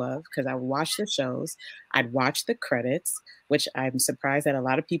knew of, because I would watch the shows. I'd watch the credits, which I'm surprised that a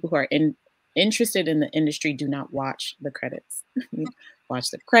lot of people who are interested in the industry do not watch the credits. Watch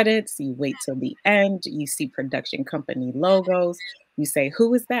the credits, you wait till the end, you see production company logos, you say,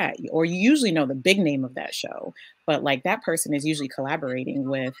 who is that? Or you usually know the big name of that show, but like that person is usually collaborating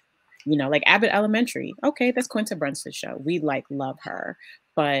with, you know, like Abbott Elementary. Okay, that's Quinta Brunson's show. We like love her.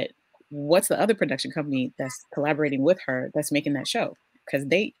 But what's the other production company that's collaborating with her that's making that show? Because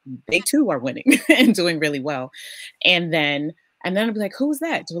they too are winning and doing really well. And then I'd be like, who was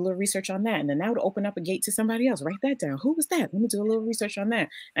that? Do a little research on that. And then that would open up a gate to somebody else. Write that down. Who was that? Let me do a little research on that.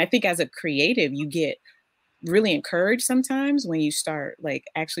 And I think as a creative, you get really encouraged sometimes when you start like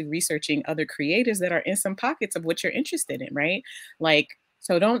actually researching other creatives that are in some pockets of what you're interested in, right? Like,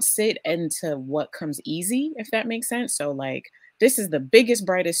 so don't sit into what comes easy, if that makes sense. So like, this is the biggest,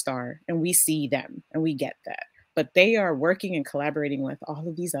 brightest star, and we see them and we get that. But they are working and collaborating with all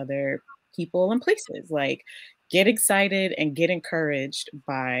of these other people and places. Like, get excited and get encouraged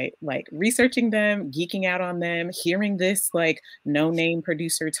by like researching them, geeking out on them, hearing this like no name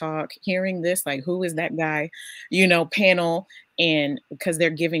producer talk, hearing this like who is that guy, you know, panel. And because they're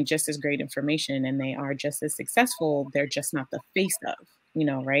giving just as great information and they are just as successful, they're just not the face of, you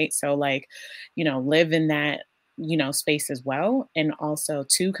know, right? So like, you know, live in that, you know, space as well. And also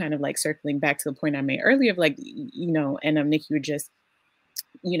too, kind of like circling back to the point I made earlier of like, you know, and Nikki, you were just,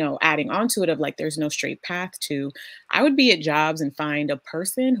 you know, adding on to it of like, there's no straight path to, I would be at jobs and find a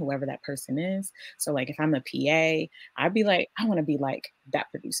person, whoever that person is. So like, if I'm a PA, I'd be like, I want to be like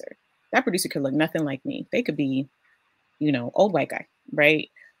that producer. That producer could look nothing like me. They could be, you know, old white guy, right?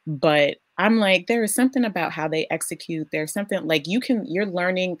 But I'm like, there is something about how they execute. There's something like you're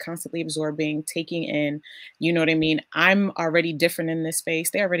learning, constantly absorbing, taking in, you know what I mean? I'm already different in this space.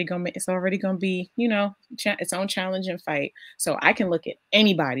 It's already going to be, you know, its own challenge and fight. So I can look at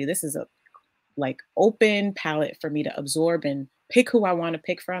anybody. This is a like open palette for me to absorb and pick who I want to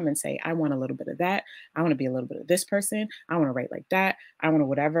pick from and say, I want a little bit of that. I want to be a little bit of this person. I want to write like that. I want to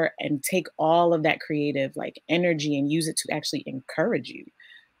whatever, and take all of that creative like energy and use it to actually encourage you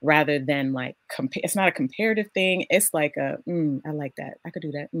rather than like, it's not a comparative thing. It's like I like that. I could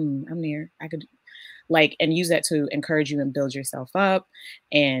do that. I'm near. I could like, and use that to encourage you and build yourself up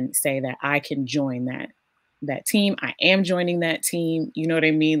and say that I can join that team. I am joining that team. You know what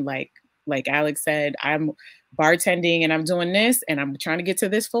I mean? Like Alex said, I'm bartending and I'm doing this and I'm trying to get to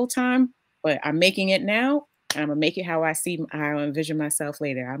this full time, but I'm making it now. And I'm gonna make it how I envision myself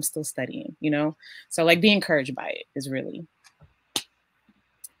later. I'm still studying, you know? So like, be encouraged by it is really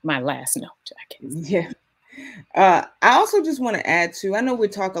my last note, I guess. Yeah. I also just want to add to, I know we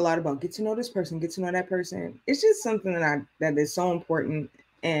talk a lot about get to know this person, get to know that person. It's just something that is so important,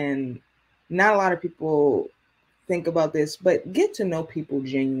 and not a lot of people think about this, but get to know people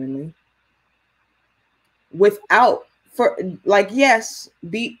genuinely. Without for like, yes,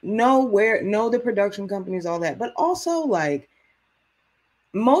 know the production companies, all that, but also like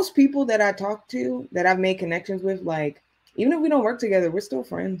most people that I talk to that I've made connections with, like even if we don't work together, we're still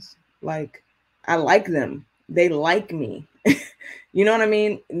friends. Like I like them, they like me. You know what I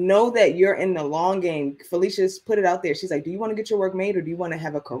mean? Know that you're in the long game. Felicia's put it out there. She's like, do you want to get your work made or do you want to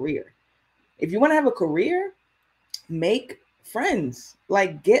have a career? If you want to have a career, make friends,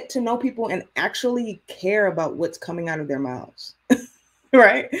 like get to know people and actually care about what's coming out of their mouths.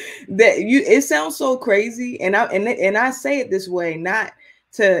 Right? It sounds so crazy, and I say it this way not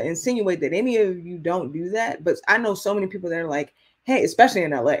to insinuate that any of you don't do that, but I know so many people that are like, hey, especially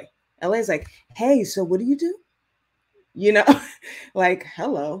in LA is like, hey, so what do you do? You know, like,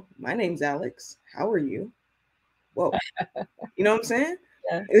 hello, my name's Alex, how are you? Whoa. You know what I'm saying?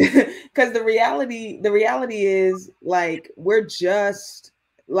 Because the reality is like we're just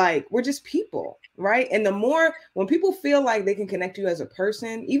people, right? And the more when people feel like they can connect you as a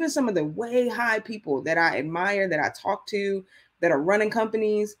person, even some of the way high people that I admire, that I talk to, that are running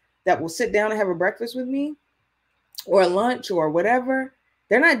companies, that will sit down and have a breakfast with me or lunch or whatever,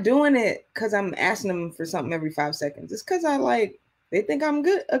 they're not doing it because I'm asking them for something every 5 seconds. It's because they think I'm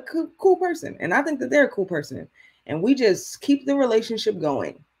a cool person, and I think that they're a cool person, and we just keep the relationship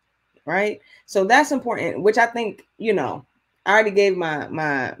going. Right. So that's important, which I think, you know, I already gave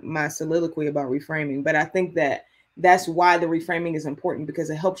my soliloquy about reframing, but I think that that's why the reframing is important, because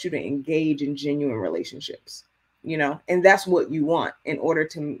it helps you to engage in genuine relationships, you know, and that's what you want in order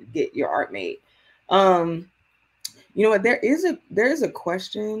to get your art made. You know what, there is a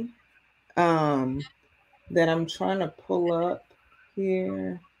question that I'm trying to pull up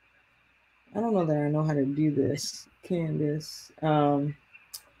here. I don't know that I know how to do this, Candace.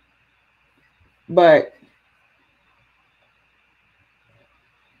 But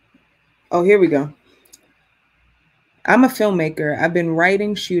oh, here we go. I'm a filmmaker. I've been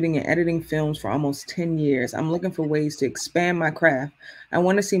writing, shooting, and editing films for almost 10 years. I'm looking for ways to expand my craft. I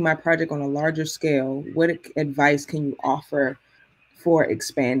want to see my project on a larger scale. What advice can you offer for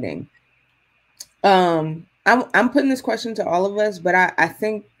expanding? I'm putting this question to all of us, but I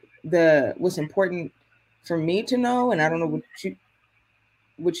think what's important for me to know, and I don't know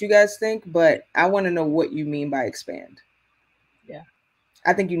what you guys think, but I want to know what you mean by expand. Yeah.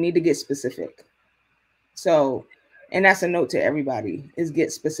 I think you need to get specific. So, and that's a note to everybody, is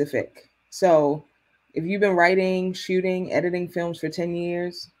get specific. So if you've been writing, shooting, editing films for 10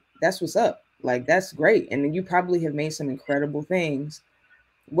 years, that's what's up. Like, that's great. And you probably have made some incredible things.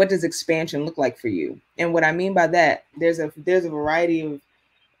 What does expansion look like for you? And what I mean by that, there's a variety of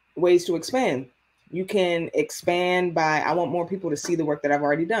ways to expand. You can expand by, I want more people to see the work that I've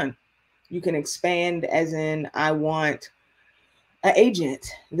already done. You can expand as in, I want an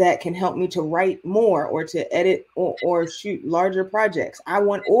agent that can help me to write more or to edit or shoot larger projects.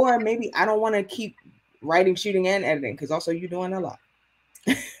 Or maybe I don't want to keep writing, shooting, and editing, because also you're doing a lot,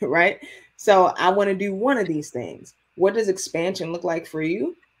 right? So I want to do one of these things. What does expansion look like for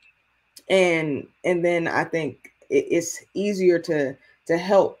you? And then I think it's easier to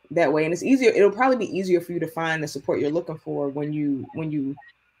help that way. And it's easier. It'll probably be easier for you to find the support you're looking for when you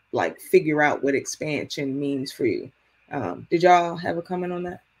like figure out what expansion means for you. Did y'all have a comment on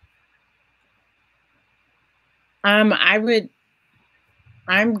that? I'm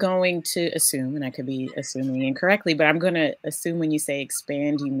going to assume, and I could be assuming incorrectly, but I'm going to assume when you say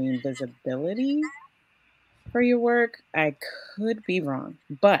expand, you mean visibility for your work. I could be wrong,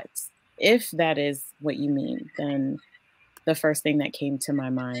 but if that is what you mean, then the first thing that came to my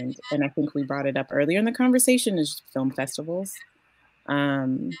mind, and I think we brought it up earlier in the conversation, is film festivals.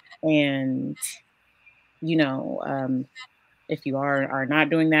 And, you know, if you are not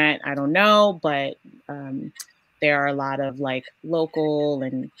doing that, I don't know, but there are a lot of like local,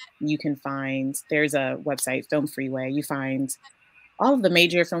 and you can find, there's a website, Film Freeway, you find all of the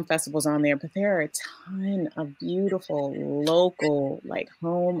major film festivals on there, but there are a ton of beautiful local, like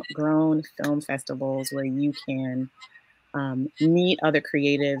homegrown film festivals where you can meet other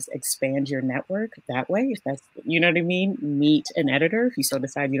creatives, expand your network that way. If that's, you know what I mean? Meet an editor if you so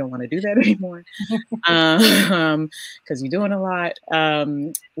decide you don't want to do that anymore, because you're doing a lot.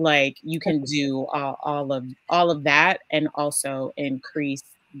 Like you can do all of that, and also increase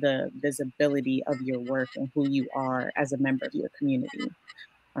the visibility of your work and who you are as a member of your community.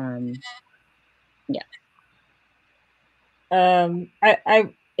 Yeah.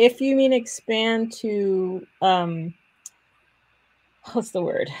 If you mean expand to what's the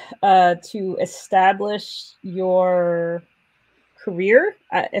word? To establish your career,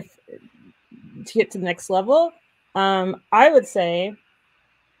 if to get to the next level, I would say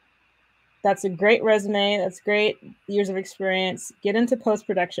that's a great resume. That's great years of experience. Get into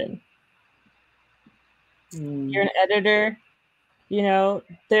post-production. You're an editor. You know,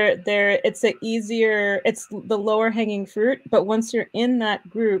 it's it's the lower hanging fruit, but once you're in that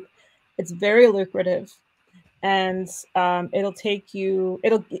group, it's very lucrative. And it'll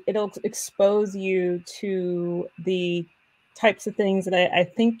expose you to the types of things that I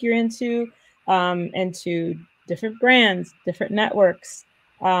think you're into, and to different brands, different networks.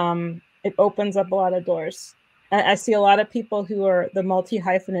 It opens up a lot of doors. I see a lot of people who are the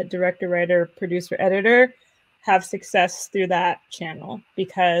multi-hyphenate director, writer, producer, editor have success through that channel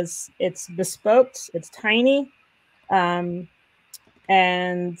because it's bespoke, it's tiny.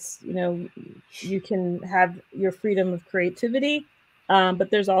 And you know, you can have your freedom of creativity,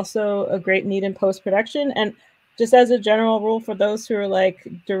 but there's also a great need in post-production. And just as a general rule, for those who are like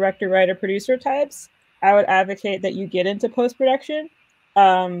director, writer, producer types, I would advocate that you get into post-production,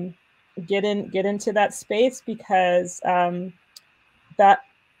 get into that space, because that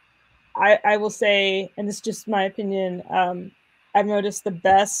I will say, and this is just my opinion, I've noticed the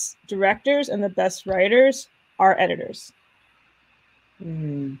best directors and the best writers are editors.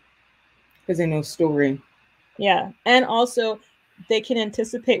 Because they know story. Yeah, and also they can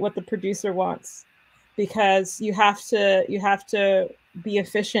anticipate what the producer wants, because you have to be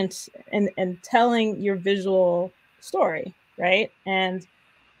efficient in telling your visual story, right? And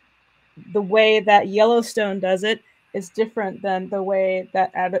the way that Yellowstone does it is different than the way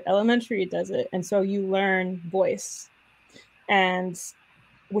that Abbott Elementary does it, and so you learn voice. And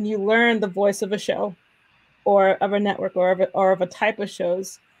when you learn the voice of a show, or of a network, or of a type of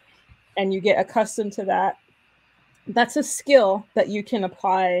shows, and you get accustomed to that, that's a skill that you can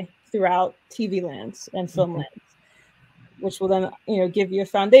apply throughout TV lands and film lands, which will then, you know, give you a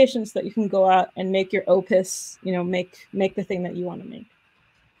foundation so that you can go out and make your opus, you know, make the thing that you want to make.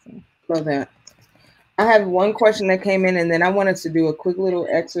 So. Love that. I have one question that came in, and then I wanted to do a quick little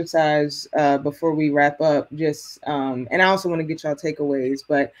exercise before we wrap up. Just and I also want to get y'all takeaways,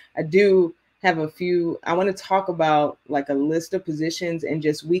 but I do have a few. I want to talk about like a list of positions, and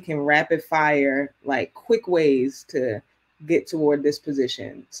just we can rapid fire like quick ways to get toward this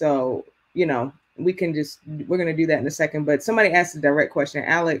position. So, you know, we're going to do that in a second. But somebody asked a direct question.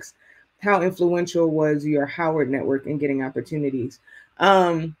 Alex, how influential was your Howard network in getting opportunities?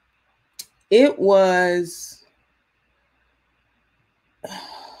 It was,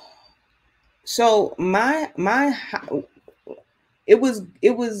 so it was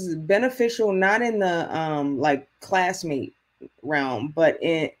beneficial, not in the like classmate realm, but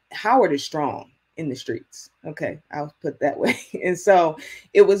Howard is strong in the streets. Okay, I'll put it that way. And so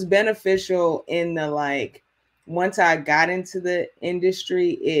it was beneficial in the, like, once I got into the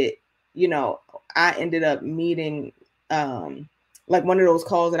industry, it, you know, I ended up meeting like one of those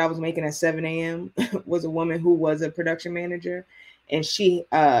calls that I was making at 7 a.m. was a woman who was a production manager, and she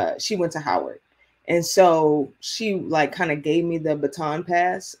went to Howard. And so she like kind of gave me the baton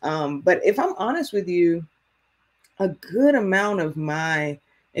pass. But if I'm honest with you, a good amount of my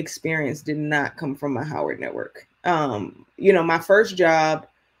experience did not come from my Howard network. You know, my first job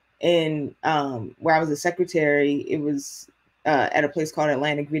in where I was a secretary, it was at a place called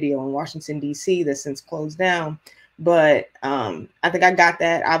Atlantic Video in Washington, D.C. that's since closed down. But I think I got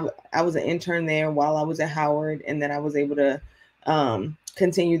that. I was an intern there while I was at Howard, and then I was able to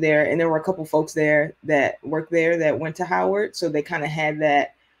continue there. And there were a couple folks there that worked there that went to Howard, so they kind of had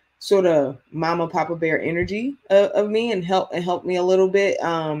that sort of mama papa bear energy of me and helped me a little bit.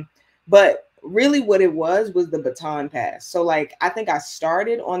 But really what it was the baton pass. So like I think I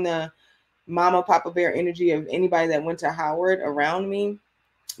started on the mama papa bear energy of anybody that went to Howard around me.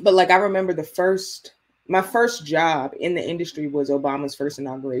 But like I remember my first job in the industry was Obama's first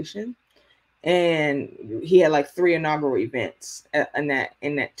inauguration. And he had like 3 inaugural events in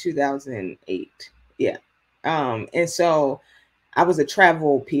that 2008. Yeah. And so I was a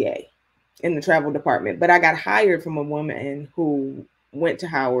travel PA in the travel department, but I got hired from a woman who went to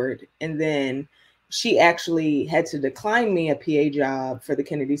Howard, and then she actually had to decline me a PA job for the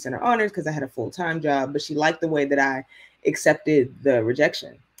Kennedy Center Honors because I had a full-time job, but she liked the way that I accepted the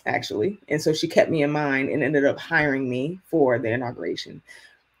rejection, actually. And so she kept me in mind and ended up hiring me for the inauguration.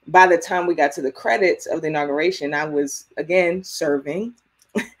 By the time we got to the credits of the inauguration, I was, again, serving.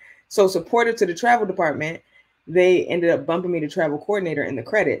 So supportive to the travel department, they ended up bumping me to travel coordinator in the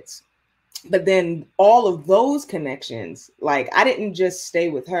credits. But then all of those connections, like I didn't just stay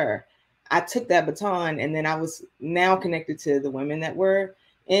with her. I took that baton, and then I was now connected to the women that were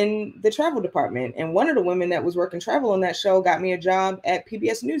in the travel department. And one of the women that was working travel on that show got me a job at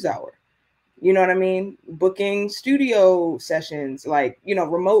PBS NewsHour. You know what I mean? Booking studio sessions, like, you know,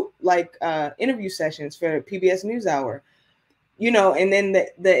 remote, like interview sessions for PBS NewsHour. You know, and then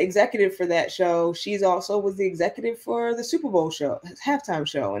the executive for that show, she's also was the executive for the Super Bowl show, halftime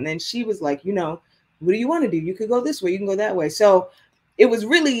show. And then she was like, you know, what do you want to do? You could go this way, you can go that way. So it was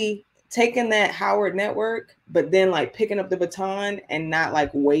really taking that Howard network, but then like picking up the baton and not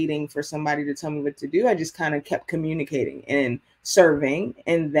like waiting for somebody to tell me what to do. I just kind of kept communicating and serving.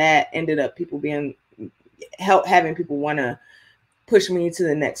 And that ended up having people want to push me to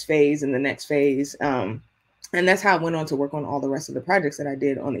the next phase and the next phase. And that's how I went on to work on all the rest of the projects that I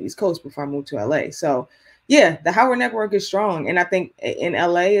did on the East Coast before I moved to LA. So yeah, the Howard network is strong. And I think in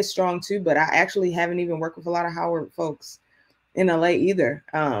LA is strong too, but I actually haven't even worked with a lot of Howard folks in LA either.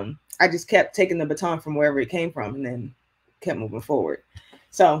 I just kept taking the baton from wherever it came from and then kept moving forward.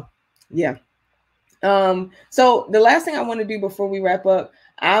 So yeah. So the last thing I want to do before we wrap up,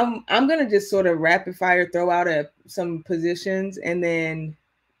 I'm going to just sort of rapid fire throw out some positions, and then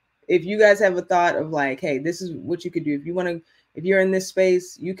if you guys have a thought of like, hey, this is what you could do. If you're in this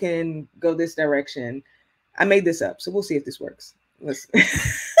space, you can go this direction. I made this up, so we'll see if this works.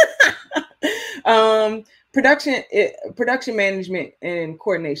 Production management and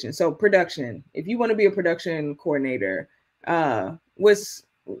coordination. So production, if you want to be a production coordinator,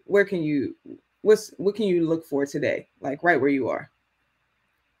 what can you look for today? Like right where you are.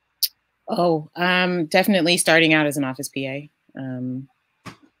 Oh, definitely starting out as an office PA.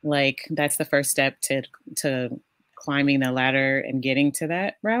 Like that's the first step to climbing the ladder and getting to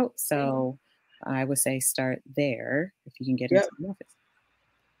that route. So I would say start there if you can get into the office.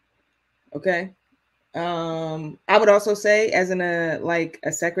 Okay. I would also say as a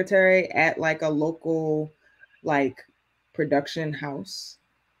secretary at like a local like production house.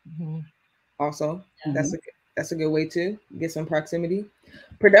 Mm-hmm. Also, mm-hmm. That's a good way to get some proximity.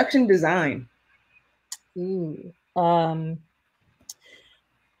 Production design. Ooh.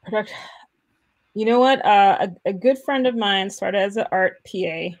 Production. You know what? A good friend of mine started as an art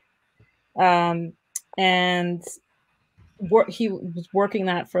PA, and he was working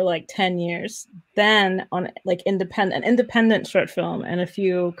that for like 10 years. Then on like independent short film and a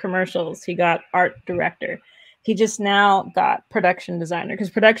few commercials, he got art director. He just now got production designer, because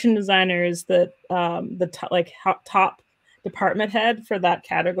production designer is the top department head for that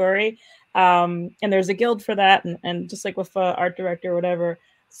category. And there's a guild for that, and just like with art director or whatever.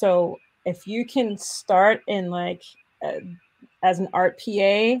 So if you can start in like as an art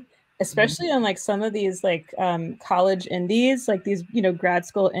PA, especially on like some of these like college indies, like these, you know, grad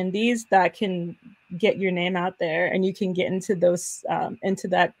school indies, that can get your name out there, and you can get into those into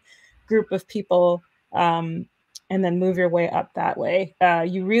that group of people, and then move your way up that way.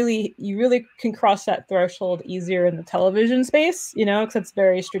 You really can cross that threshold easier in the television space, you know, because it's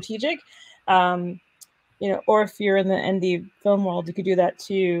very strategic. you know, or if you're in the indie film world, you could do that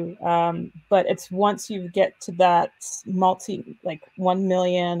too. But it's once you get to that like 1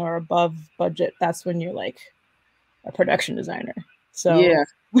 million or above budget, that's when you're like a production designer. So yeah.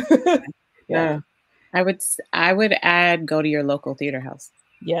 yeah. I would add, go to your local theater house.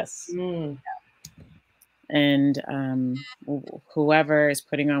 Yes. And whoever is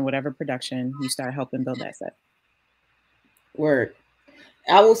putting on whatever production, you start helping build that set. Word.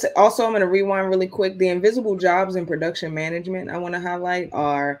 I will say also, I'm going to rewind really quick. The invisible jobs in production management I want to highlight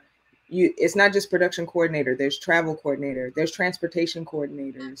are it's not just production coordinator. There's travel coordinator. There's transportation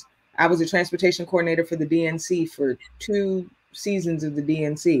coordinators. I was a transportation coordinator for the DNC for 2 seasons of the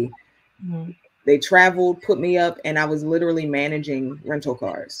DNC. They traveled, put me up, and I was literally managing rental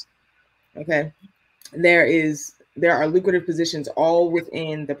cars. Okay. There are lucrative positions all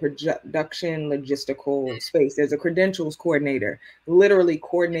within the production logistical space. There's a credentials coordinator, literally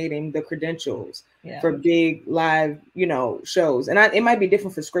coordinating the credentials for big live, shows. And it might be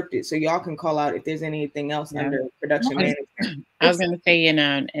different for scripted. So y'all can call out if there's anything else under production management. I was going to say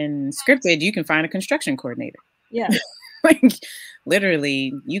in scripted, you can find a construction coordinator. Yeah. Like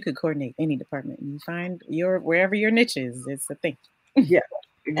literally, you could coordinate any department. You find wherever your niche is. It's a thing. Yeah.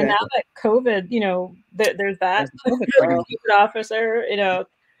 Exactly. And now that COVID, there's that COVID officer.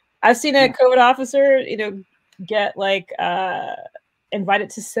 I've seen a COVID officer, get like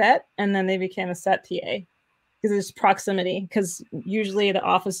invited to set, and then they became a set PA because there's proximity. Because usually the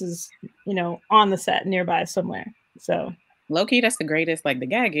office is, on the set nearby somewhere. So low key, that's the greatest. Like the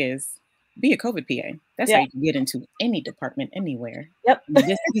gag is, be a COVID PA. That's how you can get into any department anywhere. Yep.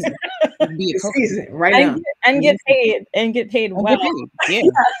 This season. Be a COVID right now. And get paid well. Get paid.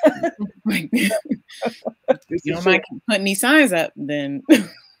 Yeah. You don't mind putting these signs up, then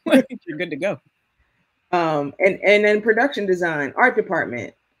you're good to go. And then production design, art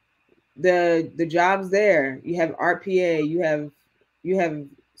department. The jobs there, you have art PA, you have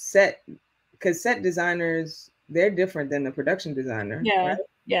set, because set designers, they're different than the production designer. Yeah. Right?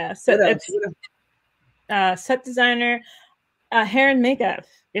 Yeah. So it's set designer, hair and makeup,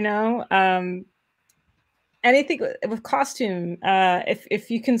 anything with costume.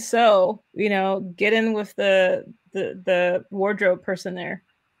 If you can sew, get in with the wardrobe person there.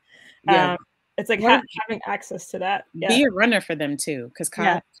 Yeah. It's like having access to that. Yeah. Be a runner for them too, because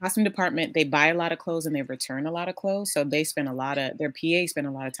costume department, they buy a lot of clothes and they return a lot of clothes. So they spend their PA spend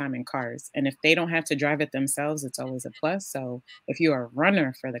a lot of time in cars. And if they don't have to drive it themselves, it's always a plus. So if you're a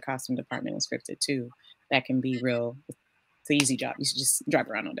runner for the costume department and scripted too, that can be real. It's an easy job. You should just drive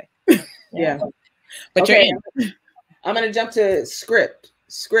around all day. Yeah. But okay. you're in. I'm gonna jump to script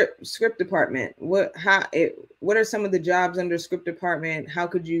department. What are some of the jobs under script department? How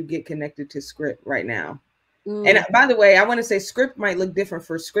could you get connected to script right now? And by the way, I want to say script might look different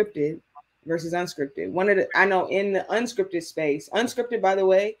for scripted versus unscripted. I know in the unscripted space, unscripted, by the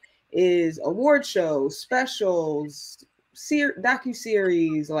way, is award shows, specials,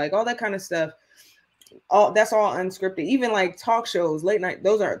 docuseries, like all that kind of stuff. That's all unscripted. Even like talk shows, late night,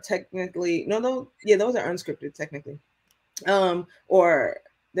 those are technically those are unscripted technically. Or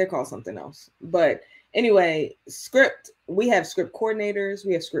they're called something else. But anyway, script, we have script coordinators,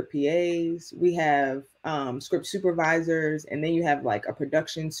 we have script PAs, we have script supervisors, and then you have like a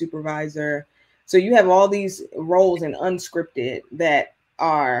production supervisor. So you have all these roles in unscripted that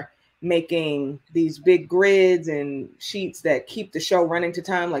are making these big grids and sheets that keep the show running to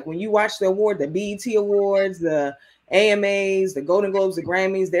time. Like when you watch the BET Awards, the AMAs, the Golden Globes, the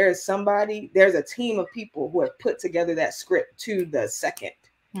Grammys, there's a team of people who have put together that script to the second.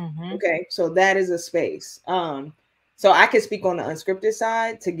 Mm-hmm. Okay, so that is a space. So I can speak on the unscripted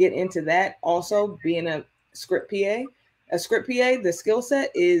side to get into that. Also, being a script PA, the skill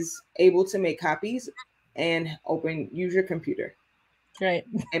set is able to make copies and use your computer. Right.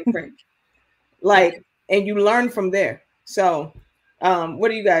 And print. And you learn from there. So what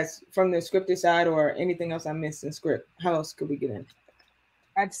do you guys from the scripted side or anything else I missed in script? How else could we get in?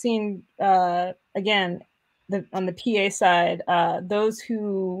 I've seen again on the PA side, those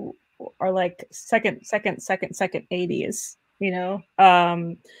who are like second 80s,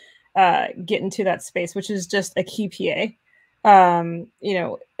 get into that space, which is just a key PA.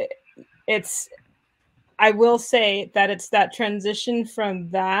 I will say that it's that transition from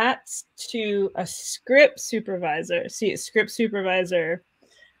that to a script supervisor. See, a script supervisor,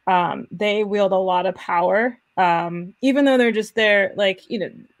 they wield a lot of power, even though they're just there,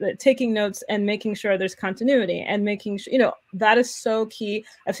 taking notes and making sure there's continuity and making sure, that is so key.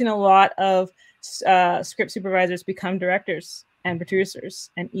 I've seen a lot of script supervisors become directors and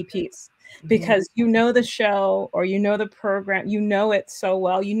producers and EPs. because you know the show or you know the program, you know it so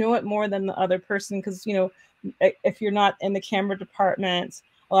well, you know it more than the other person, because you know, if you're not in the camera department,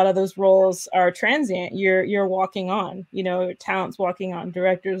 a lot of those roles are transient. You're walking on, you know, talent's walking on,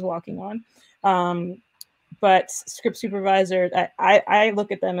 directors walking on. But script supervisor, I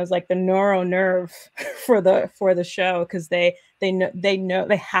look at them as like the neuro nerve for the show, because they know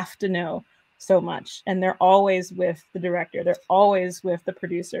they have to know so much, and they're always with the director, they're always with the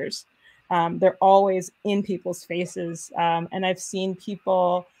producers, they're always in people's faces, and I've seen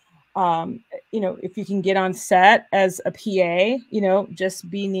people, you know, if you can get on set as a PA, you know, just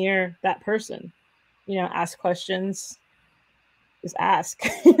be near that person, you know, ask questions, just ask,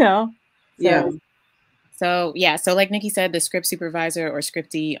 you know. Yeah. So yeah, so like Nikki said, the script supervisor or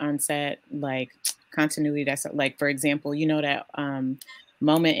scriptee on set, like continuity, that's like, for example, you know that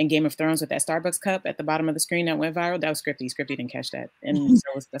moment in Game of Thrones with that Starbucks cup at the bottom of the screen that went viral? That was scriptee. Scriptee didn't catch that. And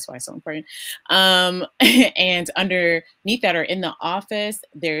so that's why it's so important. And underneath that, or in the office,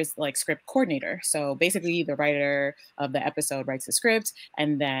 there's like script coordinator. So basically the writer of the episode writes the script,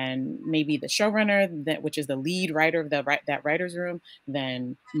 and then maybe the showrunner, that which is the lead writer of that writer's room,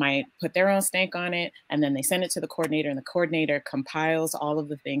 then might put their own stank on it, and then they send it to the coordinator, and the coordinator compiles all of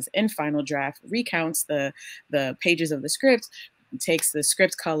the things in final draft, recounts the pages of the script, takes the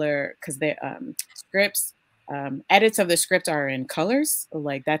script color, because the scripts edits of the script are in colors,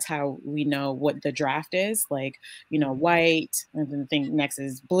 like that's how we know what the draft is, like, you know, white, and then the thing next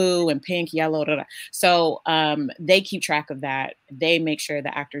is blue and pink, yellow, so they keep track of that, they make sure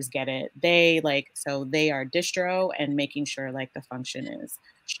the actors get it, so they are distro and making sure like the function is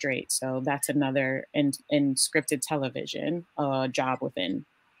straight. So that's another in scripted television job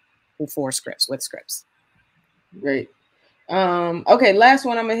for scripts, with scripts. Great. Okay, last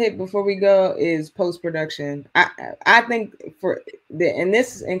one I'm gonna hit before we go is post-production. I think and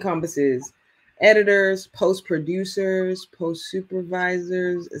this encompasses editors, post-producers,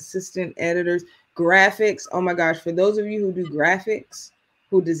 post-supervisors, assistant editors, graphics. Oh my gosh, for those of you who do graphics,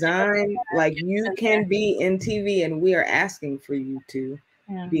 who design, like, you can be in TV, and we are asking for you to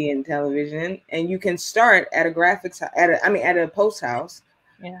be in television, and you can start at a graphics at a post house.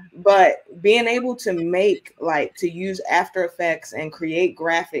 Yeah. But being able to make, like, to use After Effects and create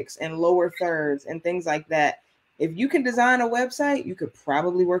graphics and lower thirds and things like that, if you can design a website, you could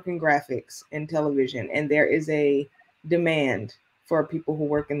probably work in graphics in television. And there is a demand for people who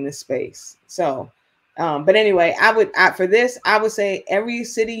work in this space. So, but anyway, I would say every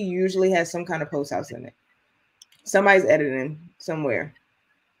city usually has some kind of post house in it. Somebody's editing somewhere.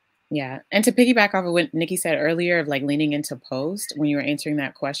 Yeah. And to piggyback off of what Nikki said earlier of like leaning into post when you were answering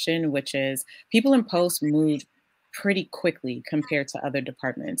that question, which is people in post move pretty quickly compared to other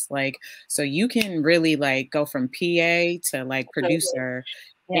departments. Like, so you can really like go from PA to like producer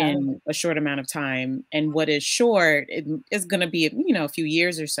in a short amount of time. And what is short is going to be, you know, a few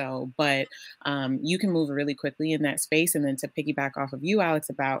years or so, but you can move really quickly in that space. And then to piggyback off of you, Alex,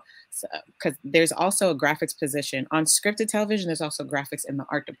 about, because there's also a graphics position on scripted television. There's also graphics in the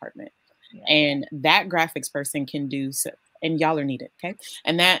art department. And that graphics person can do so, and y'all are needed, okay?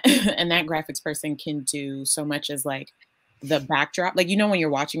 And that graphics person can do so much as like the backdrop, like, you know, when you're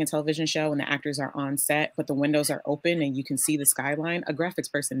watching a television show and the actors are on set, but the windows are open and you can see the skyline, a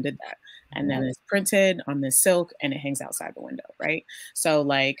graphics person did that. And then it's printed on this silk and it hangs outside the window, right? So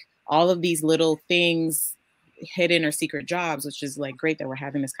like all of these little things, hidden or secret jobs, which is like great that we're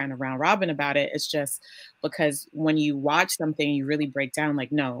having this kind of round robin about it. It's just because when you watch something, you really break down,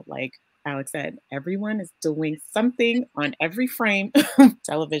 like, no, like Alex said, everyone is doing something on every frame of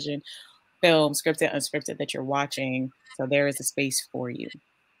television, film, scripted, unscripted, that you're watching. So there is a space for you.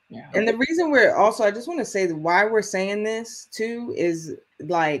 Yeah. And the reason I just want to say that why we're saying this too is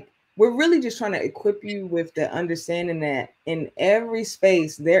like, we're really just trying to equip you with the understanding that in every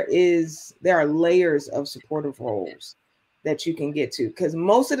space there are layers of supportive roles that you can get to. Because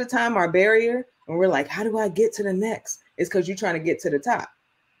most of the time our barrier, and we're like, how do I get to the next? It's because you're trying to get to the top.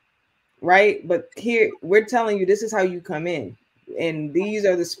 Right. But here we're telling you this is how you come in. And these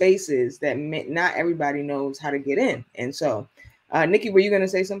are the spaces that not everybody knows how to get in. And so, Nikki, were you going to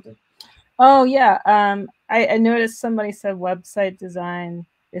say something? Oh, yeah. I noticed somebody said website design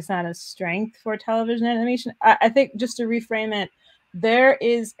is not a strength for television animation. I think just to reframe it, there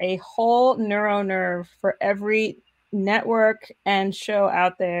is a whole neuro nerve for every network and show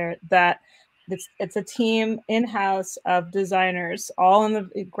out there that it's a team in-house of designers, all in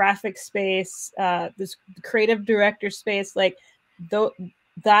the graphic space, this creative director space. Like,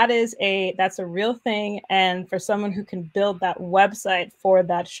 that's a real thing. And for someone who can build that website for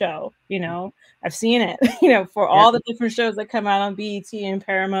that show, you know, I've seen it, you know, for all the different shows that come out on BET and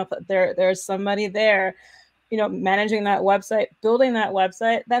Paramount, there's somebody there, you know, managing that website, building that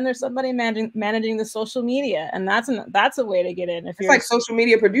website. Then there's somebody managing the social media, and that's a way to get in. If it's like social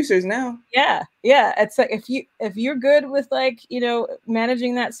media producers now. Yeah, it's like if you're good with, like, you know,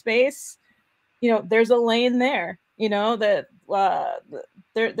 managing that space, you know, there's a lane there. You know, that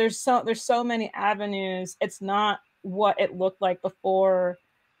there's so many avenues. It's not what it looked like before,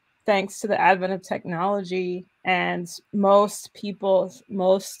 thanks to the advent of technology. And most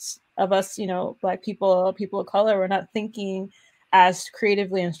of us, you know, Black people, people of color, we're not thinking as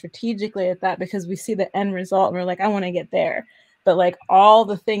creatively and strategically at that, because we see the end result and we're like, I want to get there. But like all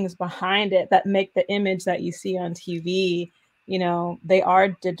the things behind it that make the image that you see on TV, you know, they are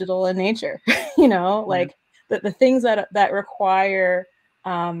digital in nature. You know, like the things that require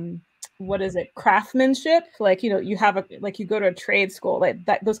what is it, craftsmanship, like, you know, you have you go to a trade school, like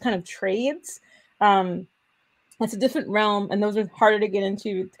that, those kind of trades, it's a different realm, and those are harder to get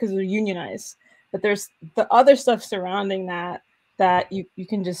into because they're unionized. But there's the other stuff surrounding that you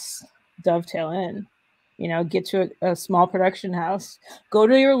can just dovetail in, you know, get to a small production house, go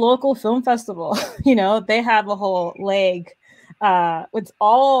to your local film festival. You know, they have a whole leg. It's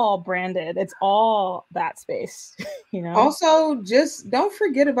all branded. It's all that space, you know. Also, just don't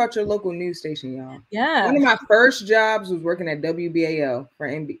forget about your local news station, y'all. Yeah. One of my first jobs was working at WBAL for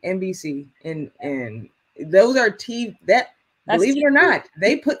NBC, and those are believe it or not,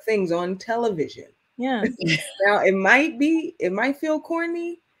 they put things on television. Yeah. Now it might feel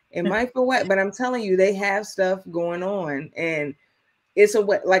corny, it might feel wet, but I'm telling you, they have stuff going on, and it's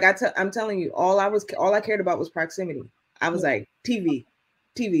like I'm telling you, all I cared about was proximity. I was like, TV,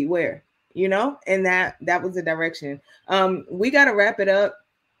 where, you know, and that was the direction. We got to wrap it up,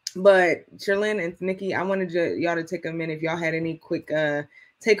 but Shirlyn and Nikki, I wanted y'all to take a minute if y'all had any quick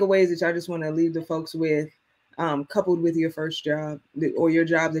takeaways that y'all just want to leave the folks with, coupled with your first job or your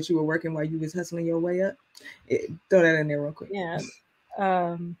job that you were working while you was hustling your way up. Throw that in there real quick. Yeah.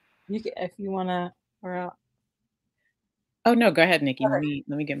 You can, if you want to, or oh no, go ahead, Nikki. Okay.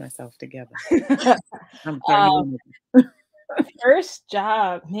 Let me get myself together. First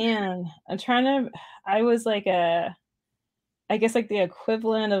job, man. I was like I guess like the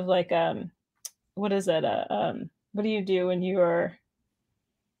equivalent of like what is it? What do you do when you are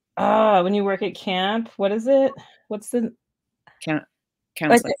when you work at camp? What is it? What's the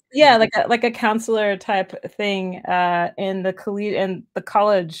counselor? Like a counselor type thing in the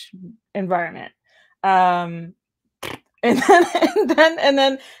college environment. And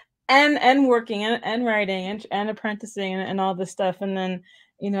then working and writing and apprenticing and all this stuff. And then,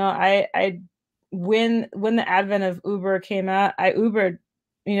 you know, I when the advent of Uber came out, I Ubered.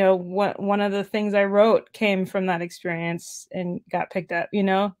 You know, one of the things I wrote came from that experience and got picked up, you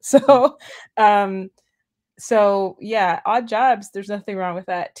know? So, so yeah, odd jobs, there's nothing wrong with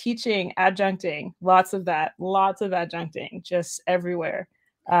that. Teaching, adjuncting, lots of adjuncting, just everywhere.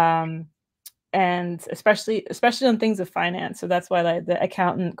 And especially on things of finance. So that's why the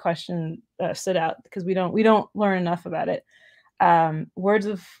accountant question stood out, because we don't learn enough about it. Words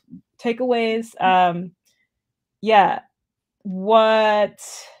of takeaways. Yeah. What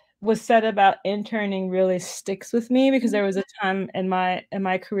was said about interning really sticks with me, because there was a time in my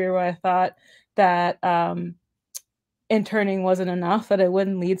career where I thought that interning wasn't enough, that it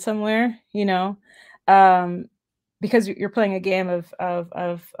wouldn't lead somewhere, you know, because you're playing a game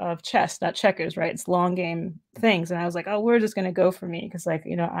of chess, not checkers, right? It's long game things. And I was like, oh, where is this going to go for me? Because, like,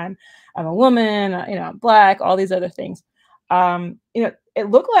 you know, I'm a woman, you know, I'm Black, all these other things. You know, it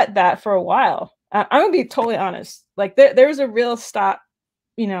looked like that for a while. I'm gonna be totally honest. Like there was a real stop,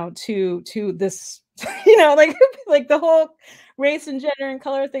 you know, to this, you know, like the whole race and gender and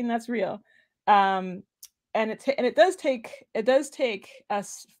color thing. That's real. And it does take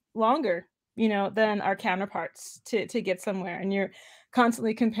us longer, you know, than our counterparts to get somewhere. And you're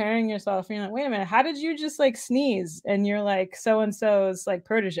constantly comparing yourself. And you're like, wait a minute, how did you just like sneeze? And you're like so and so's like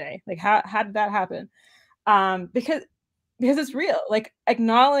protege. Like how did that happen? Because it's real. Like,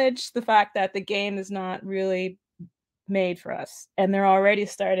 acknowledge the fact that the game is not really made for us, and they're already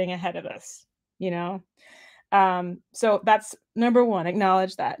starting ahead of us, you know? So that's number one,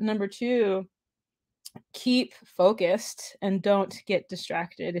 acknowledge that. Number two, keep focused and don't get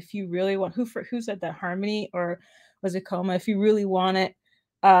distracted. If you really want, who said that? Harmony, or was it Kouma? If you really want it,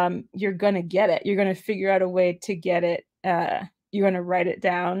 you're gonna get it. You're gonna figure out a way to get it. You're going to write it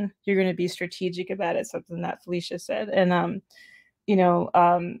down. You're going to be strategic about it. Something that Felicia said. And, you know,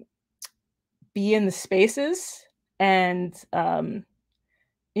 be in the spaces and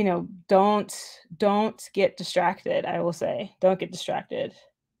you know, don't get distracted. I will say, don't get distracted.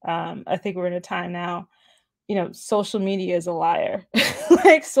 I think we're in a time now, you know, social media is a liar.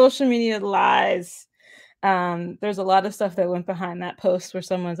 Like social media lies. There's a lot of stuff that went behind that post where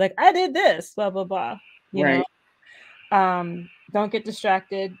someone's like, I did this, blah, blah, blah. You know, don't get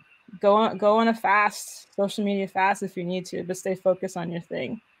distracted. Go on a fast, social media fast if you need to, but stay focused on your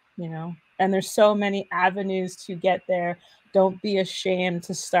thing, you know. And there's so many avenues to get there. Don't be ashamed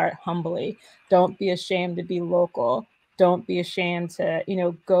to start humbly. Don't be ashamed to be local. Don't be ashamed to, you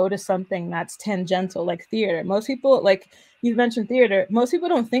know, go to something that's tangential, like theater. Most people, like you mentioned theater, most people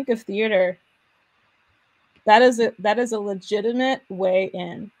don't think of theater. That is a legitimate way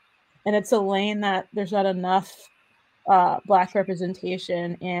in. And it's a lane that there's not enough Black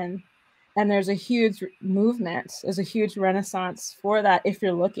representation in. And there's a huge movement. There's a huge renaissance for that if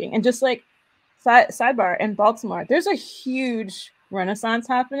you're looking. And just like sidebar, in Baltimore, there's a huge renaissance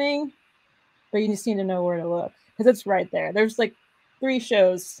happening, but you just need to know where to look because it's right there. There's like 3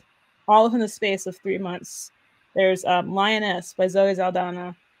 shows, all within the space of 3 months. There's Lioness by Zoe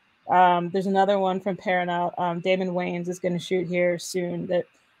Saldana. There's another one from Paramount. Damon Wayans is going to shoot here soon. That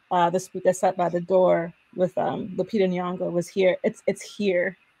this week I sat by the door with Lupita Nyong'o was here. It's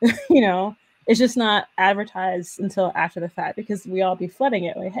here. You know, it's just not advertised until after the fact because we all be flooding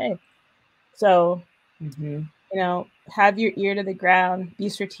it like, hey. So, you know, have your ear to the ground, be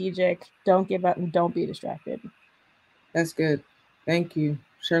strategic, don't give up, and don't be distracted. That's good. Thank you.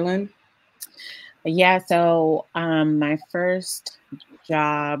 Shirlyn? Yeah, so my first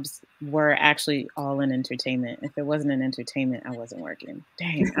jobs were actually all in entertainment. If it wasn't in entertainment, I wasn't working.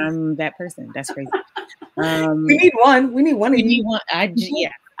 Dang, I'm that person. That's crazy. We need one. We need one of you. Need one.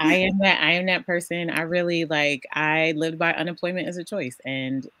 Yeah, I am that person. I really I lived by unemployment as a choice,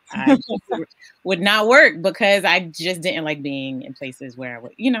 and I would not work because I just didn't like being in places where I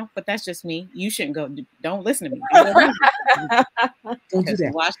would, you know, but that's just me. You shouldn't go. Don't listen to me. Don't do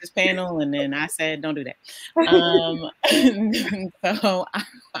that. Watch this panel, and then I said, don't do that. So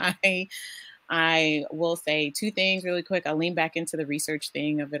I will say 2 things really quick. I'll lean back into the research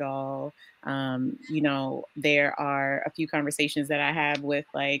thing of it all. You know, there are a few conversations that I have with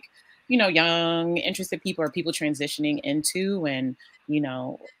like, you know, young, interested people or people transitioning into, and, you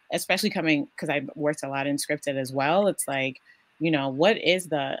know, especially coming, because I worked a lot in Unscripted as well. It's like, you know, what is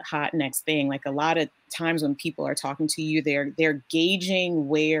the hot next thing? Like a lot of times when people are talking to you, they're gauging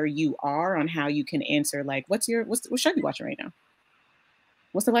where you are on how you can answer. Like, what show you watching right now?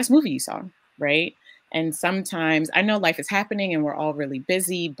 What's the last movie you saw? Right. And sometimes I know life is happening and we're all really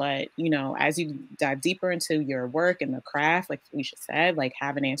busy, but, you know, as you dive deeper into your work and the craft, like Felicia said, like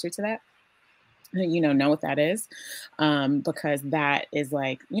have an answer to that, you know what that is. Because that is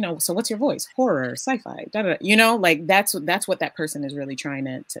like, you know, so what's your voice? Horror, sci-fi, you know, like that's what that person is really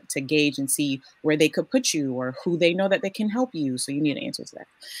trying to gauge and see where they could put you or who they know that they can help you. So you need an answer to that.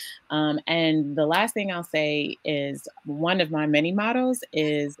 And the last thing I'll say is one of my many mottos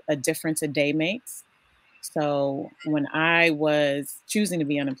is a difference a day makes. So when I was choosing to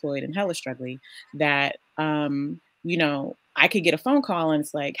be unemployed and hella struggling, that, you know, I could get a phone call and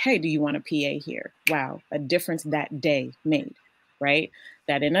it's like, hey, do you want a PA here? Wow, a difference that day made, right?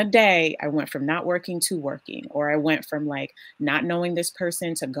 That in a day, I went from not working to working, or I went from like not knowing this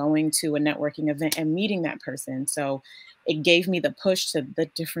person to going to a networking event and meeting that person. So it gave me the push to the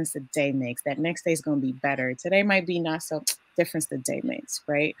difference the day makes. That next day is going to be better. Today might be not so difference the day makes,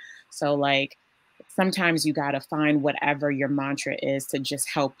 right? So like, sometimes you got to find whatever your mantra is to just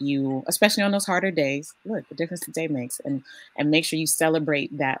help you, especially on those harder days. Look, the difference the day makes, and make sure you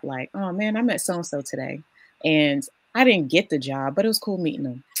celebrate that. Like, oh man, I met so-and-so today and I didn't get the job, but it was cool meeting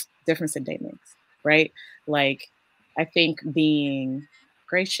them. Difference the day makes, right? Like, I think being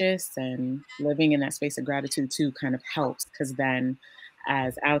gracious and living in that space of gratitude too kind of helps, because then,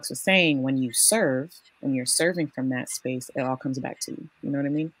 as Alex was saying, when you're serving from that space, it all comes back to you. You know what I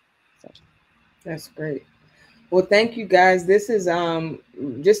mean? So. That's great. Well, thank you guys. This is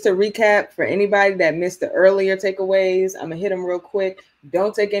just to recap for anybody that missed the earlier takeaways. I'm gonna hit them real quick.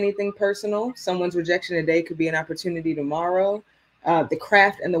 Don't take anything personal. Someone's rejection today could be an opportunity tomorrow. The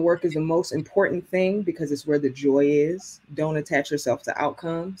craft and the work is the most important thing because it's where the joy is. Don't attach yourself to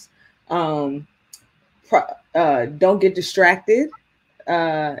outcomes. Don't get distracted.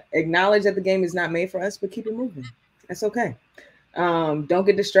 Acknowledge that the game is not made for us, but keep it moving. That's okay. Don't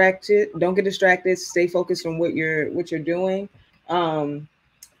get distracted. Stay focused on what you're doing. Dang,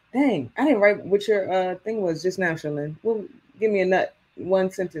 I didn't write what your thing was just now, Shirlyn. Well, give me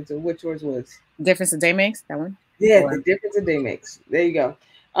one sentence of what yours was. Difference a day makes, that one? Yeah, the difference a day makes. There you go.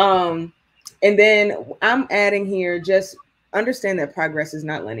 And then I'm adding here just understand that progress is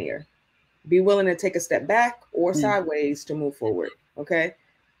not linear. Be willing to take a step back or sideways to move forward. Okay.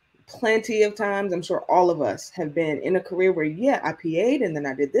 Plenty of times, I'm sure all of us have been in a career where, yeah, I PA'd and then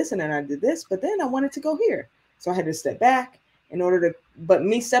I did this and then I did this, but then I wanted to go here. So I had to step back in order to, but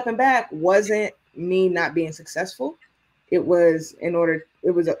me stepping back wasn't me not being successful. It was in order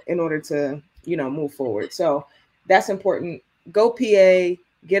to, you know, move forward. So that's important. Go PA,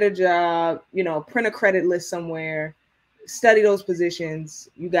 get a job, you know, print a credit list somewhere, study those positions.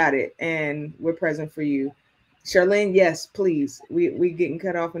 You got it. And we're present for you. Shirlyn, yes, please. We getting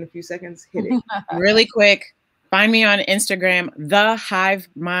cut off in a few seconds. Hit it. Really quick. Find me on Instagram, The Hive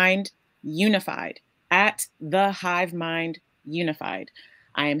Mind Unified, at The Hive Mind Unified.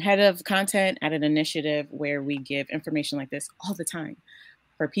 I am head of content at an initiative where we give information like this all the time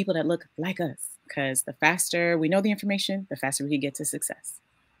for people that look like us, because the faster we know the information, the faster we can get to success.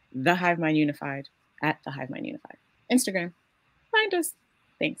 The Hive Mind Unified, at The Hive Mind Unified. Instagram. Find us.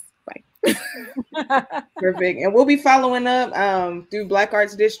 Thanks. Bye. Perfect. And we'll be following up through Black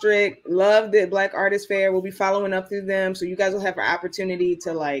Arts District. Love the Black Artist Fair. We'll be following up through them. So you guys will have an opportunity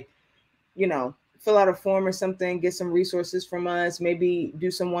to, like, you know, fill out a form or something, get some resources from us, maybe do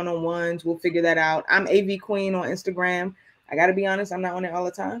some one-on-ones. We'll figure that out. I'm AV Queen on Instagram. I got to be honest, I'm not on it all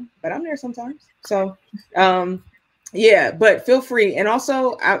the time, but I'm there sometimes. So yeah, but feel free. And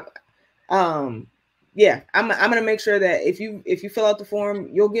also yeah, I'm gonna make sure that if you fill out the form,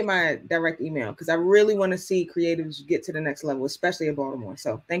 you'll get my direct email, because I really want to see creatives get to the next level, especially in Baltimore.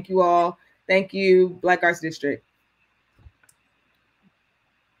 So thank you all. Thank you, Black Arts District.